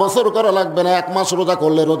সারা বছর করা লাগবে না, 1 মাস রোজা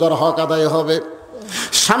করলে রোজার হক আদায় হবে।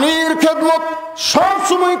 স্বামীর খেদমত সব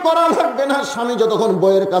সময় করা লাগবে না, স্বামী যতক্ষণ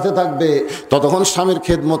বইয়ের কাছে থাকবে ততক্ষণ স্বামীর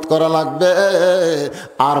খেদমত করা লাগবে।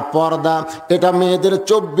 আর পর্দা এটা মেয়েদের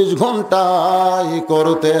 24 ঘন্টায়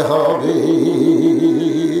করতে হবে।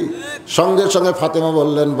 সঙ্গে সঙ্গে ফাতেমা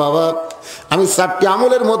বললেন, বাবা আমি 4টি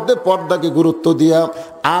আমলের মধ্যে পর্দাকে গুরুত্ব দিয়া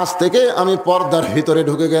আজ থেকে আমি পর্দার ভিতরে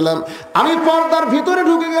ঢুকে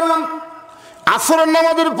গেলাম। আসরের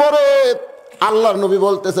নামাজের পরে আল্লাহর নবী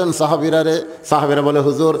বলতেছেন সাহাবীরা বলে,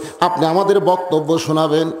 হুজুর আপনি আমাদের বক্তব্য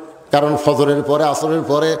শোনাবেন, কারণ ফজরের পরে আসরের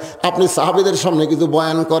পরে আপনি সাহাবীদের সামনে কিছু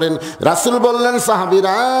বয়ান করেন। রাসূল বললেন,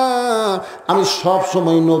 সাহাবীরা আমি সব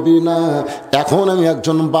সময় নবী না, এখন আমি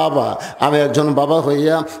একজন বাবা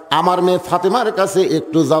হইয়া আমার মেয়ে ফাতেমার কাছে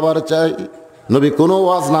একটু যাবার চাই। নবী কোনো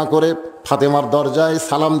ওয়াজ না করে ফাতেমার দরজায়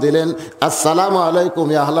সালাম দিলেন, আসসালামু আলাইকুম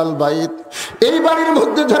ইয়া আহলাল বাইত, এই বাড়ির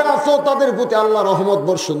মধ্যে যারা আছো তাদের প্রতি আল্লাহ রহমত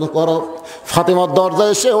বর্ষণ করো। ফাতেমার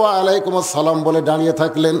দরজায় এসে ওয়া আলাইকুম আসসালাম বলে দাঁড়িয়ে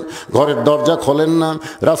থাকলেন, ঘরের দরজা খোলেন না।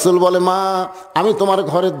 রাসূল বলে, মা আমি তোমার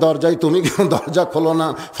ঘরের দরজায়, তুমি কেন দরজা খোলো না?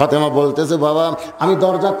 ফাতেমা বলতেছে, বাবা আমি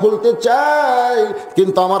দরজা খুলতে চাই,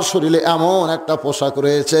 কিন্তু আমার শরীরে এমন একটা পোশাক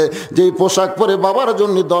রয়েছে যেই পোশাক পরে বাবার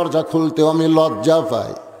জন্য দরজা খুলতেও আমি লজ্জা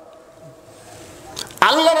পাই।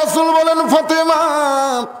 আল্লাহ রাসূল বলেন, ফাতেমা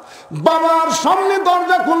বাবার সামনে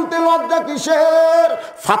দরজা খুলতে লজ্জা কিসের?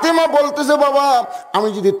 ফাতেমা বলতেছে, বাবা আমি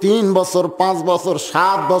যদি 3 বছর 5 বছর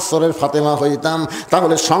 7 বছরের ফাতেমা হইতাম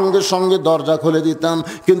তাহলে সঙ্গে সঙ্গে দরজা খুলে দিতাম,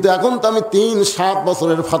 কিন্তু এখন তো আমি 3-7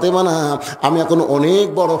 বছরের ফাতেমা না, আমি এখন অনেক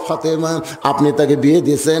বড় ফাতেমা। আপনি তাকে বিয়ে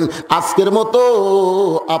দিয়েছেন, আজকের মতো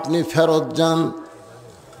আপনি ফেরত যান।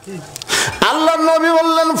 আল্লাহ নবী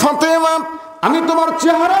বললেন, ফাতেমা আমি তোমার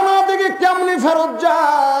চেহারা না দেখে কেমনি ফেরত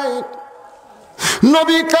যাই?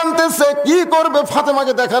 নবী কাঁদতেছে, কি করবে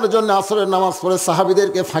ফাতেমাকে দেখার জন্য আসরের নামাজ পড়ে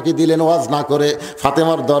সাহাবীদেরকে ফাঁকি দিলেন ওয়াজ না করে।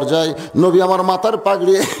 ফাতেমার দরজায় নবী আমার মাথার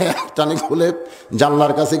পাগড়ি টানি খুলে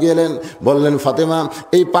জানলার কাছে গেলেন, বললেন, ফাতেমা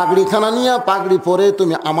এই পাগড়িখানা নিয়ে পাগড়ি পরে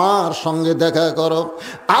তুমি আমার সঙ্গে দেখা করো।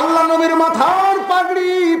 আল্লাহ নবীর মাথার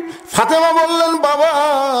পাগড়ি। ফাতেমা বললেন, বাবা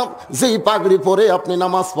যেই পাগড়ি পরে আপনি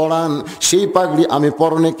নামাজ পড়ান সেই পাগড়ি আমি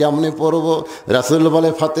পরনে কেমনে পরব? রাসূল বলে,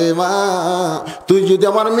 ফাতেমা তুই যদি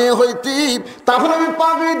আমার মেয়ে হইতি তাহলে আমি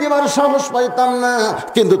পাগড়ি দেবার সাহস পাইতাম না,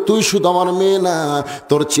 কিন্তু তুই শুধু আমার মেয়ে না,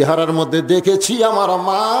 তোর চেহারার মধ্যে দেখেছি আমার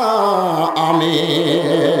মা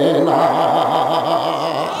আমেনা।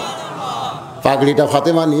 পাগড়িটা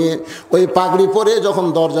ফাতেমা নিয়ে ওই পাগড়ি পরে যখন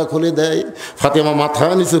দরজা খুলে দেয়, ফাতেমা মাথা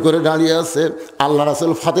নিচু করে দাঁড়িয়ে আছে। আল্লাহ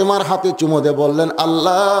রাসূল ফাতেমার হাতে চুমো দিয়ে বললেন,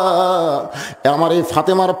 আল্লাহ আমার এই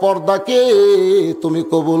ফাতেমার পর্দাকে তুমি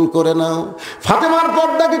কবুল করে নাও। ফাতেমার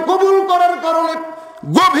পর্দাকে কবুল করার কারণে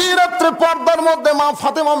গভীর রাত্রে পর্দার মধ্যে মা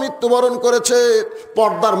ফাতেমা মৃত্যুবরণ করেছে,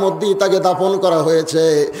 পর্দার মধ্যেই তাকে দাফন করা হয়েছে।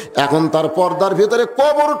 এখন তার পর্দার ভিতরে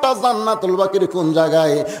কবরটা জান্নাতুল বাকির কোন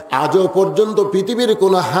জায়গায় আজও পর্যন্ত পৃথিবীর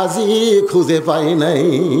কোনো হাজি খুঁজে পাই নাই।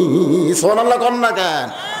 সুবহানাল্লাহ কন্যা কেন?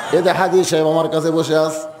 এতে হাজি সাহেব আমার কাছে বসে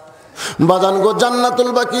আছে। বাজান গো, জান্নাতুল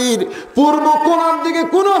বাকির পূর্ব কোণার দিকে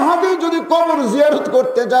কোনো হাজি যদি কবর জিয়ারত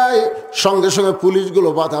করতে যায়, সঙ্গে সঙ্গে পুলিশগুলো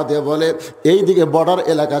বাধা দিয়ে বলে এই দিকে বর্ডার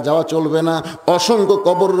এলাকা যাওয়া চলবে না, অসংখ্য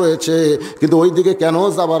কবর রয়েছে, কিন্তু ওই দিকে কেন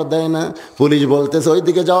যাবার দেয় না? পুলিশ বলতেছে ওই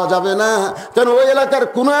দিকে যাওয়া যাবে না, কারণ ওই এলাকার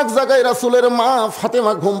কোনো এক জায়গায় রাসূলের মা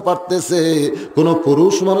ফাতেমা ঘুম পাড়তেছে, কোনো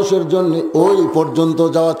পুরুষ মানুষের জন্য ওই পর্যন্ত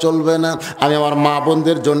যাওয়া চলবে না। আমি আমার মা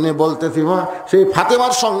বোনদের জন্য বলতেছি, মা সেই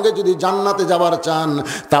ফাতেমার সঙ্গে যদি জান্নাতে যাবার চান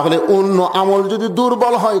তাহলে অন্য আমল যদি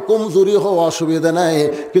দুর্বল হয় কমজোরি হওয়া অসুবিধা নাই,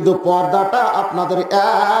 কিন্তু পর্দাটা আপনাদের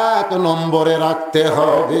 1 নম্বরে রাখতে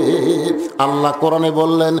হবে। আল্লাহ কোরআনে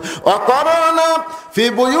বললেন, অকরনা ফি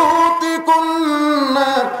বুয়ুতিকুন্না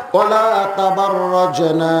ওয়ালা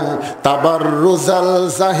তাবাররাজনা তাবাররুজাল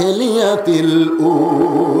জাহিলিয়াতিল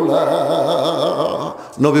উলা।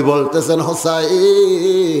 নবী বলতেছেন,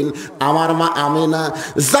 হোসাইন আমার মা আমিনা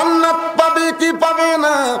জান্নাত পাবে কি পাবে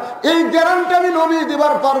না এই গ্যারান্টি আমি নবী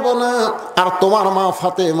দিবার পারবো না। আর তোমার মা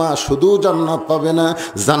ফাতেমা শুধু জান্নাত পাবে না,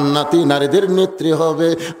 জান্নাতি নারীদের নেত্রী হবে।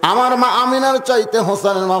 আমার মা আমিনার চাইতে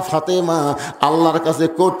হোসেনের মা ফাতেমা আল্লাহর কাছে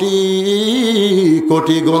কোটি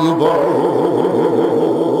কোটি গুণ বড়।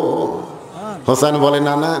 হোসেন বলে,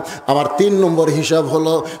 নানা আমার 3 নম্বর হিসাব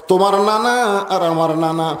হলো তোমার নানা আর আমার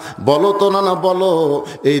নানা। বলো তো নানা, বলো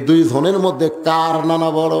এই 2 জনের মধ্যে কার নানা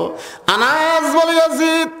বড়? আনাস বলে,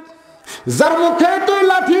 ইয়াজিদ যার মুখে তুই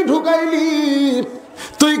লাঠি ঢুকাইলি,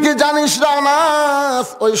 তুই কি জানিস না আনাস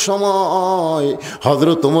ওই সময়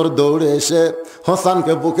হযরত ওমর দৌড়ে এসে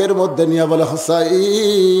হোসেনকে বুকের মধ্যে নিয়ে বলে,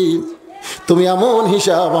 হোসাইন তুমি এমন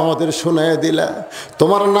হিসাব আমাদের শোনায় দিলা,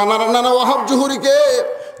 তোমার নানার নানা ওয়াহাব জুহুরিকে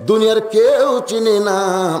দুনিয়ার কেউ চিনে না।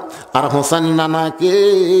 আর হোসেন নানাকে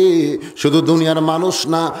শুধু দুনিয়ার মানুষ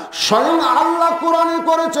না, স্বয়ং আল্লাহ কোরআনে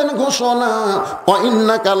করেছেন ঘোষণা, ওয়া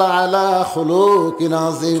ইন্নাকা লাআলা খুলুকিন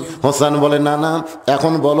আযীম। হোসেন বলে নানা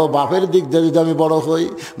এখন বলো, বাপের দিক দিয়ে যদি আমি বড় হই,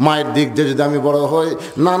 মায়ের দিক দিয়ে যদি আমি বড় হই,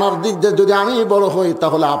 নানার দিক দিয়ে যদি আমি বড় হই,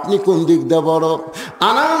 তাহলে আপনি কোন দিক দিয়ে বড়?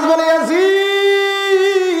 আনাস বলে ইয়াজিদ,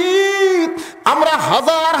 আমরা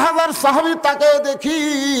হাজার হাজার সাহাবী তাকে দেখি,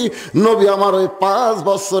 নবী আমার ওই 5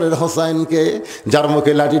 বছরের হোসাইনকে, যার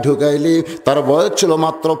মুখে লাঠি ঢুকাইলি তার বয়স ছিল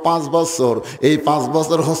মাত্র 5 বছর, এই 5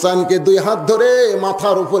 বছর হোসাইনকে 2 হাত ধরে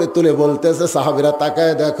মাথার উপরে তুলে বলতেছে, সাহাবীরা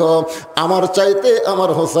তাকায় দেখো আমার চাইতে আমার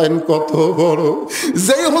হোসাইন কত বড়।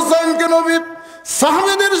 যেই হোসাইনকে নবী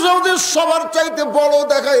সাহাবীদের সঙ্গে সবার চাইতে বড়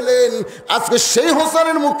দেখাইলেন, আজকে সেই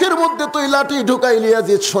হোসেনের মুখের মধ্যে তুই লাঠি ঢুকাইলি।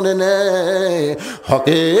 যে শোনে নে,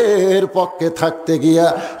 হকের পক্ষে থাকতে গিয়া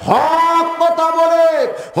হক কথা বলে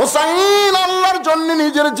হোসাইন আল্লাহর জন্য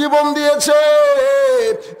নিজের জীবন দিয়েছে।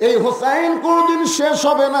 এই হোসাইন কোনদিন শেষ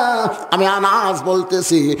হবে না। আমি আনাস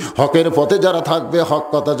বলতেছি, হকের পথে যারা থাকবে, হক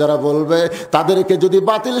কথা যারা বলবে, তাদেরকে যদি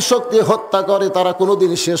বাতিল শক্তি হত্যা করে তারা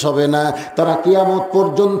কোনোদিন শেষ হবে না, তারা কিয়ামত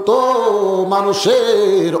পর্যন্ত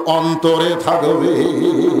মানুষের অন্তরে থাকবে।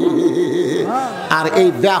 আর এই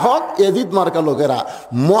ব্যাহক এজিদ মার্কা লোকেরা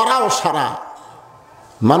মরাও সারা,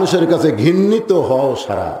 মানুষের কাছে ঘৃণিত হও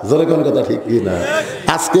সারা। জোরে কোন কথা ঠিক কি না?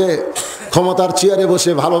 আজকে ক্ষমতার চেয়ারে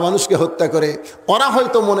বসে ভালো মানুষকে হত্যা করে ওরা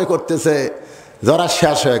হয়তো মনে করতেছে যারা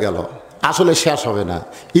শেষ হয়ে গেল, আসলে শেষ হবে না,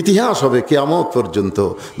 ইতিহাস হবে কিয়ামত পর্যন্ত,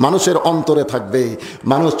 মানুষের অন্তরে থাকবে।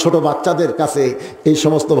 মানুষ ছোট বাচ্চাদের কাছে এই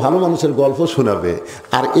সমস্ত ভালো মানুষের গল্প শোনাবে।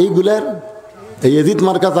 আর এইগুলার এই এজিদ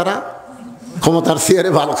মার্কা যারা ক্ষমতার চেয়ারে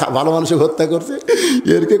ভালো মানুষকে হত্যা করছে,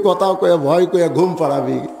 এরকে কথাও কয়া ভয় কয়া ঘুম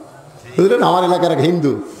পাড়াবি। বুঝলেন, আমার এলাকার এক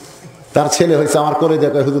হিন্দু, তার ছেলে হয়েছে, আমার করে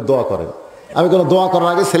দেখে হুজুর দোয়া করেন। আমি কোনো দোয়া করার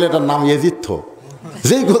আগে ছেলেটার নাম এজিদ থো,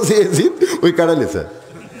 যেই করছে এজিদ ওই কাড়ালিছে,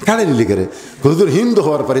 কাড়ালি লিখে রে হুজুর হিন্দু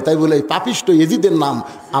হওয়ার পারে, তাই বলে এই পাপিষ্ট এজিদের নাম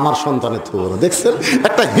আমার সন্তানের থো না। দেখছেন,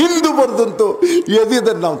 একটা হিন্দু পর্যন্ত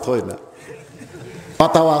এজিদের নাম থয় না।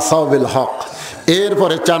 ওয়াতাওয়াসাউ বিল হক।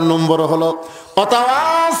 এরপরে 4 নম্বর হলো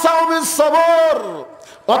ওয়াতাওয়াসাউ বিস সবর।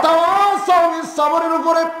 ওয়াতাওয়াসাউ বিস সবরের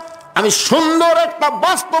উপরে আমি সুন্দর একটা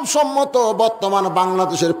বাস্তবসম্মত বর্তমান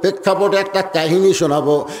বাংলাদেশের প্রেক্ষাপটে একটা কাহিনী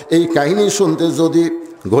শোনাবো। এই কাহিনী শুনতে যদি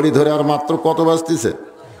ঘড়ি ধরে আর মাত্র কত বাজতেছে,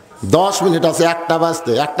 10 মিনিট আছে একটা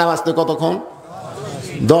বাজতে কতক্ষণ?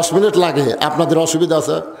 10 মিনিট লাগে। আপনাদের অসুবিধা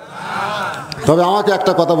আছে? তবে আমাকে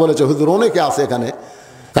একটা কথা বলেছে হুজুর, অনেকে আছে এখানে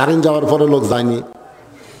কারেন্ট যাওয়ার পরে লোক যায়নি,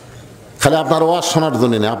 খালি আপনার ওয়াজ শোনার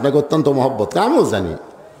জন্য নেই, আপনাকে অত্যন্ত মহব্বত করে, আমিও জানি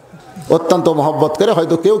অত্যন্ত মহব্বত করে।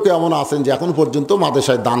 হয়তো কেউ কেউ এমন আছেন যে এখন পর্যন্ত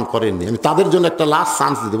মাদ্রাসায় দান করেননি, আমি তাদের জন্য একটা লাস্ট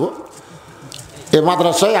চান্স দেবো। এই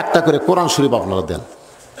মাদ্রাসায় একটা করে কোরআন শরীফ আপনারা দেন,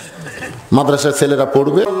 মাদ্রাসায় ছেলেরা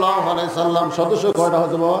পড়বে। সদস্য কয়টা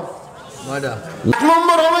হতে বাবা? 1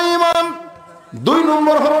 নম্বর হলো ঈমান, 2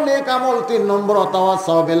 নম্বর হলো নেক আমল, 3 নম্বর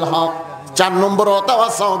ওয়াতাওয়াসাউ বিল হক, 4 নম্বর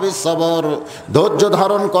ওয়াতাওয়াসাউ বিস সবর। ধৈর্য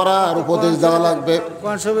ধারণ করার উপদেশ দেওয়া লাগবে।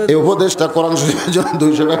 এই উপদেশটা কোরআন শরীফের জন্য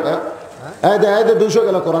 200 টাকা। এই দে 200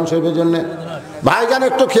 গেল কোরআন শরীফের জন্য। ভাইজান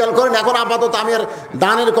একটু খেয়াল করেন, এখন আপাতত আমি আর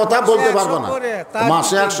দানের কথা বলতে পারবো না,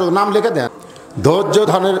 মাসে 100 নাম লিখে দেন। ধৈর্য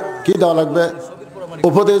ধারণের কি দেওয়া লাগবে?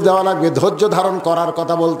 উপদেশ দেওয়া লাগবে, ধৈর্য ধারণ করার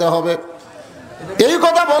কথা বলতে হবে। এই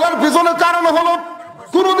কথা বলার পিছনে কারণ হলো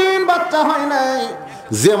কোনোদিন বাচ্চা হয় নাই,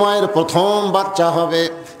 যে মায়ের প্রথম বাচ্চা হবে,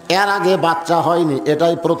 এর আগে বাচ্চা হয়নি,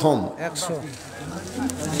 এটাই প্রথম।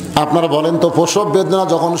 আপনারা বলেন তো, প্রসব বেদনা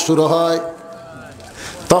যখন শুরু হয়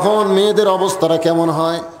তখন মেয়েদের অবস্থাটা কেমন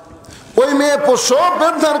হয়? ওই মেয়ে প্রসব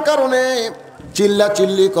বেদনার কারণে চিল্লা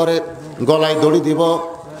চিল্লি করে, গলায় দড়ি দিব,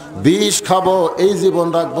 বিষ খাবো, এই জীবন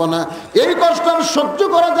রাখবো না, এই কষ্ট সহ্য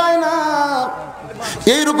করা যায় না,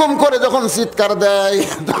 এইরকম করে যখন চিৎকার দেয়,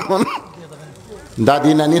 তখন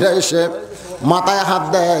দাদি নানিরা এসে মাথায় হাত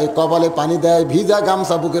দেয়, কপালে পানি দেয়, ভিজা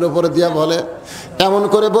গামছা বুকের উপরে দিয়া বলে, এমন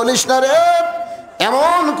করে বলিস না রে,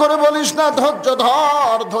 এমন করে বলিস না, ধৈর্য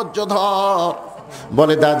ধর, ধৈর্য ধর।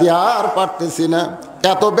 বলে দাদি আর পারতেছি না,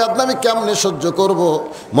 এত বেদনা আমি কেমনে সহ্য করব,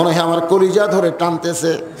 মনে হয় আমার কলিজা ধরে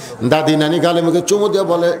টানতেছে। দাদি নানি গালে মুখে চুমু দিয়ে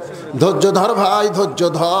বলে, ধৈর্য ধর ভাই, ধৈর্য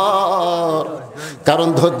ধর, কারণ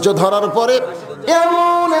ধৈর্য ধরার পরে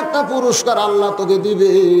এমন একটা পুরস্কার আল্লাহ তোকে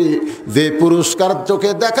দিবে, যে পুরস্কার তোকে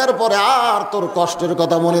দেখার পরে আর তোর কষ্টের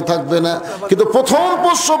কথা মনে থাকবে না। কিন্তু প্রথম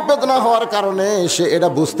প্রসব বেদনা হওয়ার কারণে সে এটা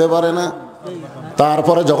বুঝতে পারে না।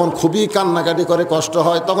 তারপরে যখন খুবই কান্নাকাটি করে, কষ্ট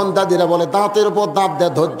হয়, তখন দাদিরা বলে, দাঁতের উপর দাঁত দে,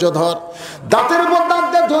 ধৈর্য ধর। দাঁতের উপর দাঁত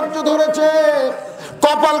দে, ধৈর্য ধরেছে,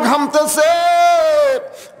 কপাল ঘামতেছে,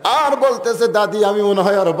 আর বলতেছে, দাদি আমি মনে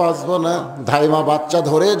হয় আর বাঁচবো না। ধাইমা বাচ্চা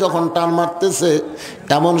ধরে যখন টান মারতেছে,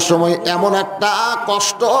 এমন সময় এমন একটা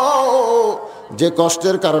কষ্ট যে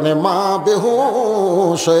কষ্টের কারণে মা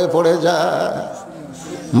বেহুশ হয়ে পড়ে যায়।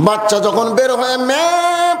 বাচ্চা যখন বের হয়ে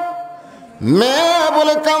মে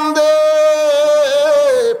বলে কান্দে,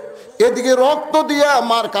 এদিকে রক্ত দিয়া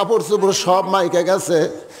মার কাপড় চোপড় সব মাইকে গেছে।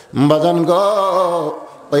 বাজান গো,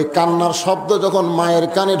 ওই কান্নার শব্দ যখন মায়ের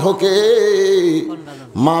কানে ঢোকে,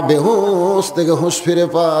 মা বেহুশ থেকে হুঁশ ফিরে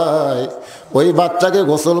পায়। ওই বাচ্চাকে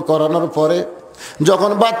গোসল করানোর পরে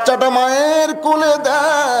যখন বাচ্চাটা মায়ের কোলে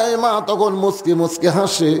দেয়, মা তখন মুচকি মুচকি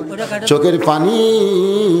হাসে, চোখের পানি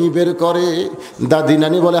বের করে। দাদি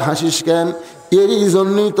নানি বলে, হাসিস কেন? এরই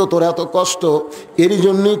জন্যই তো তোর এত কষ্ট, এরই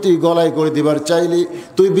জন্যই তুই গলায় করে দিবার চাইলি,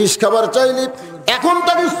 তুই বিষ খাবার চাইলি, এখন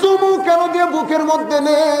তাকে চুমু কেন দিয়ে বুকের মধ্যে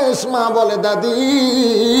নেস? মা বলে, দাদি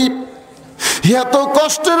এত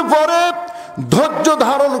কষ্টের পরে, ধৈর্য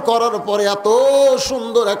ধারণ করার পরে এত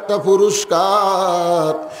সুন্দর একটা পুরস্কার,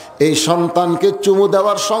 এই সন্তানকে চুমু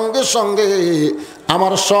দেওয়ার সঙ্গে সঙ্গে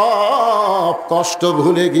আমার সব কষ্ট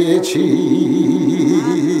ভুলে গিয়েছি।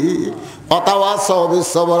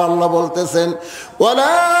 আল্লাহ বলতেছেন,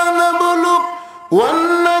 ওয়ালা নাবলু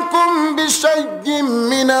ওয়ান্নাকুম বিশাইয়্যিম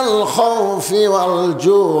মিনাল খাউফি ওয়াল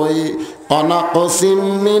জুই ওয়া নাকসিম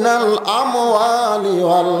মিনাল আমওয়ালি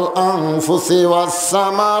ওয়াল আনফুসি ওয়াস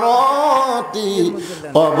সামারাতি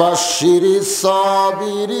ওয়া বাশশিরিস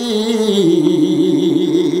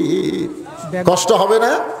সাবিরিন। কষ্ট হবে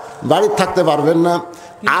না, বাড়িতে থাকতে পারবেন না,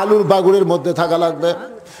 আলুর বাগুড়ের মধ্যে থাকা লাগবে,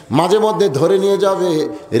 মাঝে মধ্যে ধরে নিয়ে যাবে,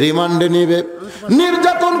 রিমান্ডে নেবে,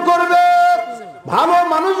 নির্যাতন করবে, ভালো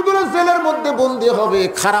মানুষগুলো জেলের মধ্যে বন্দী হবে,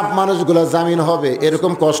 খারাপ মানুষগুলো জামিন হবে।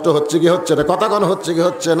 এরকম কষ্ট হচ্ছে কি হচ্ছে না? কথা কোন হচ্ছে কি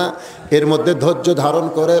হচ্ছে না? এর মধ্যে ধৈর্য ধারণ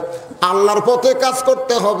করে আল্লাহর পথে কাজ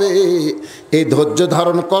করতে হবে। এই ধৈর্য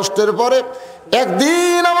ধারণ কষ্টের পরে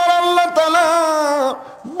একদিন আমার আল্লাহ তাআলা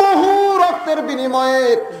বহু রক্তের বিনিময়ে,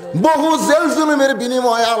 বহু জেল জুলুমের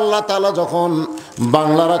বিনিময়ে আল্লাহ তাআলা যখন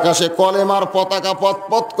বাংলার আকাশে কলেমার পতাকা পথ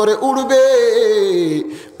পথ করে উড়বে,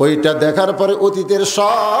 ওইটা দেখার পরে অতীতের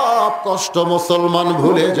সব কষ্ট মুসলমান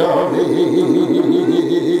ভুলে যাবে।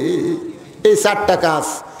 এই চারটা কাজ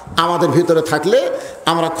আমাদের ভিতরে থাকলে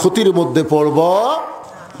আমরা ক্ষতির মধ্যে পড়ব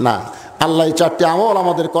না। আল্লাহ এই চারটি আমল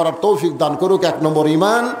আমাদের করার তৌফিক দান করুক। 1 নম্বর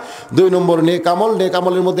ঈমান, 2 নম্বর নেক আমল। নেক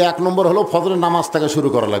আমলের মধ্যে 1 নম্বর হলো ফজরের নামাজ থেকে শুরু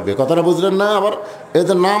করা লাগবে। কথাটা বুঝলেন না? আবার এই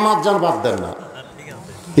যে নামাজ যান বাদ দেন না।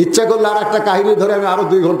 ইচ্ছা করলে আর একটা কাহিনী ধরে আমি আরো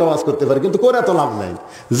 2 ঘন্টা ওয়াজ করতে পারি, কিন্তু করে তো লাভ নাই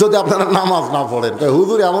যদি আপনারা নামাজ না পড়েন।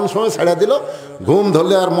 হুজুর এমন সময় ছেড়ে দিল, ঘুম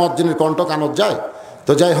ধরলে আর মুয়াজ্জিনের কণ্ঠ কানত যায়।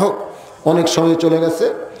 তো যাই হোক, অনেক সময় চলে গেছে।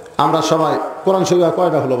 আমরা সবাই কোরআন শরীফ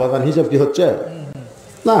কয়টা হলো বাগান? হিসাব কি হচ্ছে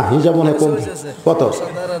না? হিসাব মনে কত?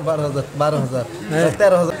 12,000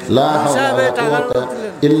 লা হাওলা ওয়ালা কুওয়াতা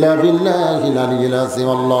ইল্লা বিল্লাহিল আলিয়্যিল আযীম।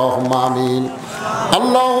 আল্লাহুম্মা আমিন।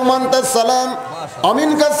 আল্লাহুম্মা আনতাস সালাম ওয়া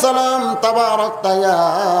মিনকাস সালাম, তাবারাকতা ইয়া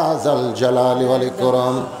যাল জালালি ওয়াল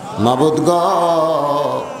ইকরাম। মাবুদ গো,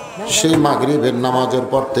 সেই মাগরিবের নামাজের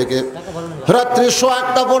পর থেকে রাত্রি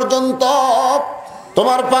 1:00 পর্যন্ত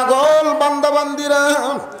তোমার পাগল বান্দা বান্দিরা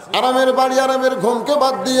আরামের বাড়ি, আরামের ঘুমকে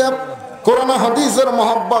বাদ দিয়ে কোরআন হাদিসের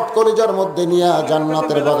মহব্বত কলিজার মধ্যে নিয়ে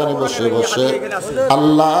জান্নাতের বাগানে বসে বসে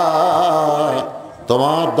আল্লাহ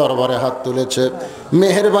তোমার দরবারে হাত তুলেছে।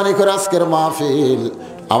 মেহেরবানি করে আজকের মাহফিল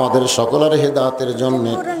আমাদের সকলের হেদায়েতের জন্য,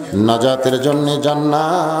 নাজাতের জন্য,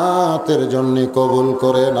 জান্নাতের জন্য কবুল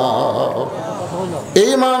করে নাও।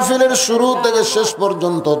 এই মাহফিলের শুরু থেকে শেষ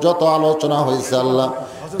পর্যন্ত যত আলোচনা হয়েছে আল্লাহ,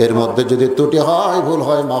 এর মধ্যে যদি ত্রুটি হয়, ভুল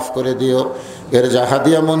হয়, মাফ করে দিও। এর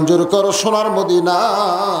হাদিয়া মঞ্জুর করো সোনার মদিনায়,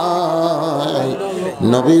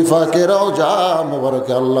 নবী পাকের রওজা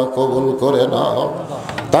মুবারকে আল্লাহ কবুল করে নাও।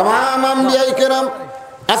 তামাম আম্বিয়ায়ে কেরাম,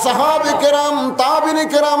 আসহাবে কেরাম, তাবিঈনে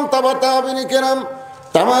কেরাম, তাবা তাবিঈনে কেরাম,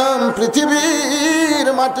 তামাম পৃথিবীর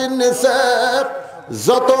মাটির নিচে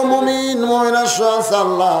যত মুমিন মুমিনা আছে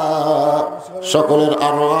আল্লাহ সকলের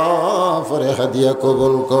আরওয়াফের হাদিয়া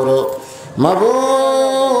কবুল করো।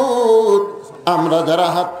 মাবুদ, আমরা যারা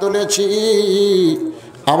হাত তুলেছি,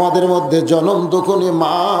 আমাদের মধ্যে জনম দুঃখনী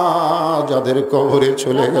মা যাদের কবরে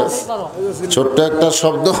চলে গেছে, ছোট্ট একটা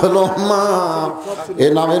শব্দ হলো মা। এ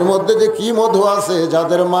নামের মধ্যে যে কি মধু আছে,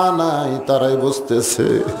 যাদের মা নাই তারাই বুঝতেছে।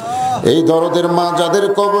 এই দরদের মা যাদের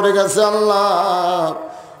কবরে গেছে আল্লাহ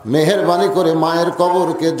মেহেরবানি করে মায়ের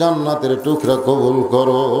কবরকে জান্নাতের টুকরা কবুল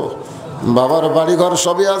করো। বাবার বাড়িঘর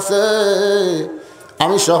সবই আছে,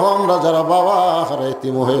 আমি সহ আমরা যারা বাবা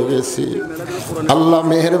হারাইতিম হয়ে গেছি, আল্লাহ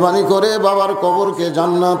মেহেরবানি করে বাবার কবরকে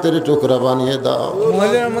জান্নাতের টুকরা বানিয়ে দাও।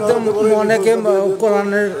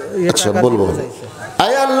 আচ্ছা বলবো,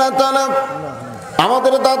 আয় আল্লাহ তাআলা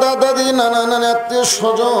আমাদের দাদা দাদি, নানা নানি, আত্মীয়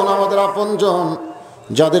স্বজন, আমাদের আপনজন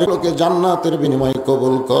যাদের লোকে জান্নাতের বিনিময়ে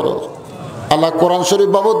কবুল করো। আল্লাহ কোরআন শরীফ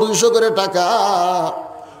বাবু 200 করে টাকা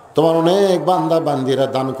তোমার অনেক বান্দা বান্দিরা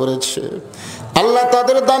দান করেছে, আল্লাহ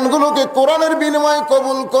তাদের দানগুলোকে কোরআনের বিনিময়ে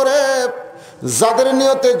কবুল করে, যাদের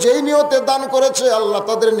নিয়তে যেই নিয়তে দান করেছে আল্লাহ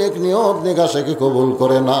তাদের নেক নিয়ত নেকাশাকে কবুল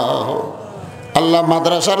করে নাও। আল্লাহ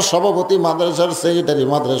মাদ্রাসার সভাপতি, মাদ্রাসার সেক্রেটারি,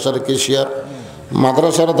 মাদ্রাসার কেশিয়ার,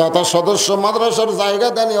 মাদ্রাসার দাতা সদস্য, মাদ্রাসার জায়গা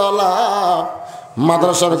দানিওয়ালা,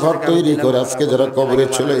 মাদ্রাসার ঘর তৈরি করে আজকে যারা কবরে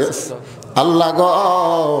চলে গেছে, আল্লাহ গো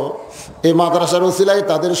এই মাদ্রাসার উসিলায়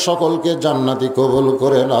তাদের সকলকে জান্নাতি কবুল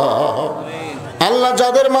করে নাও। আল্লাহ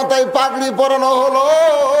যাদের মাথায় পাগড়ি পরানো হলো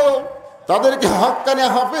তাদেরকে হক্কানি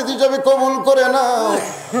হাফেজ হিসেবে কবুল করে নাও।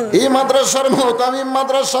 এই মাদ্রাসার মুতামিম,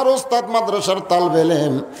 মাদ্রাসার ওস্তাদ, মাদ্রাসার তালবে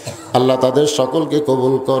ইলম, আল্লাহ তাদের সকলকে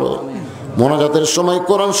কবুল করো। মোনাজাতের সময়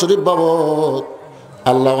কোরআন শরীফ বাবদ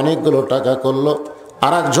আল্লাহ অনেকগুলো টাকা করলো।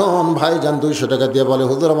 আর একজন ভাইজান 200 টাকা দিয়ে বলে,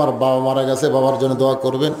 হুজুর আমার বাবা মারা গেছে, বাবার জন্য দোয়া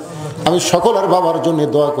করবেন। আমি সকলের বাবার জন্য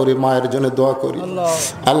দোয়া করি, মায়ের জন্য দোয়া করি।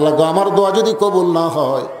 আল্লাহ গো আমার দোয়া যদি কবুল না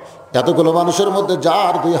হয়, এতগুলো মানুষের মধ্যে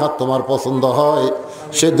যার 2 হাত তোমার পছন্দ হয়,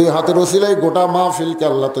 সে 2 হাতের ওসিলায় গোটা মাহফিলকে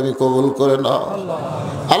আল্লাহ তুমি কবুল করে নাও।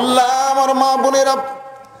 আল্লাহ আমার মা বোনেরা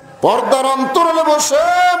পর্দার অন্তরালে বসে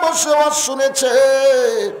বসে ওয়াজ শুনেছে,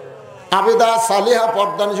 আবেদা সালিহা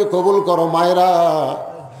পর্দা নিয়ে কবুল করো। মায়েরা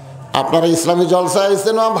আপনারা ইসলামী জলসায়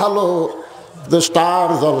আইছেন না, ভালো, স্টার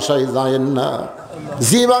জলসায় যায়েন না,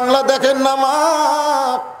 জি বাংলা দেখেন না। মা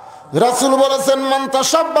রাসূল বলেছেন মান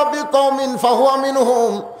তাশাব্বা বিকওমিন ফাহুয়া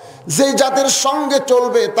মিনহুম, যেই জাতির সঙ্গে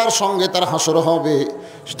চলবে তার সঙ্গে তার হাসর হবে।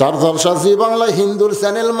 স্টার জলসা, জি বাংলা হিন্দুর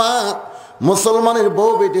চ্যানেল। মা মুসলমানের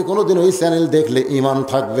বউ বেটি কোনোদিন ওই চ্যানেল দেখলে ঈমান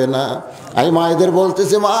থাকবে না। আমি মায়েদের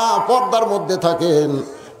বলতেছি, মা পর্দার মধ্যে থাকেন,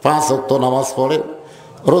 5 ওয়াক্ত নামাজ পড়েন,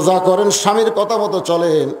 রোজা করেন, স্বামীর কথা মতো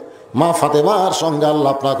চলেন, মা ফাতেমার সঙ্গে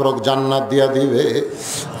আল্লাহ আপনাকে জান্নাত দিয়া দিবে।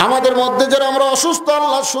 আমাদের মধ্যে যারা আমরা অসুস্থ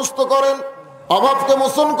আল্লাহ সুস্থ করেন, অভাবকে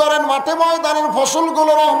মোচন করেন, মাঠে ময়দানের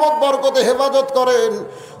ফসলগুলো রহমত বরকতে হেফাজত করেন,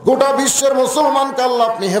 গোটা বিশ্বের মুসলমানকে আল্লাহ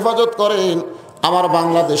আপনি হেফাজত করেন। আমার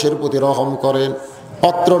বাংলাদেশের প্রতি রহম করেন।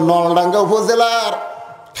 অত্র নলডাঙ্গা উপজেলার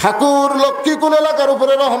ঠাকুর লক্ষ্মীকুল এলাকার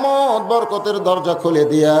উপরে রহমত বরকতের দরজা খুলে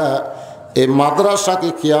দিয়া এই মাদ্রাসাকে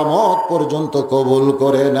কিয়ামত পর্যন্ত কবুল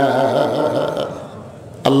করে না।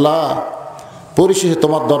 আল্লাহ পরিশেষে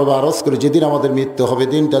তোমার দরবার আরজ করি, যেদিন আমাদের মৃত্যু হবে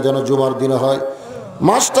দিনটা যেন জুমার দিন হয়,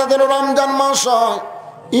 মাসটা যেন রমজান মাস হয়,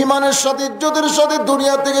 ইমানের সাথে ইজ্জতের সাথে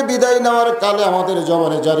দুনিয়া থেকে বিদায় নেওয়ার কালে আমাদের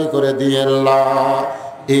জবানে জারি করে দিয়ে লা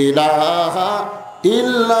ইলাহা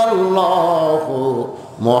ইল্লাল্লাহু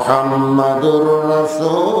মুহাম্মাদুর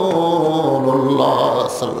রাসূলুল্লাহ।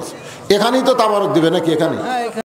 এখানেই তো তাবারক দিবে নাকি? এখানে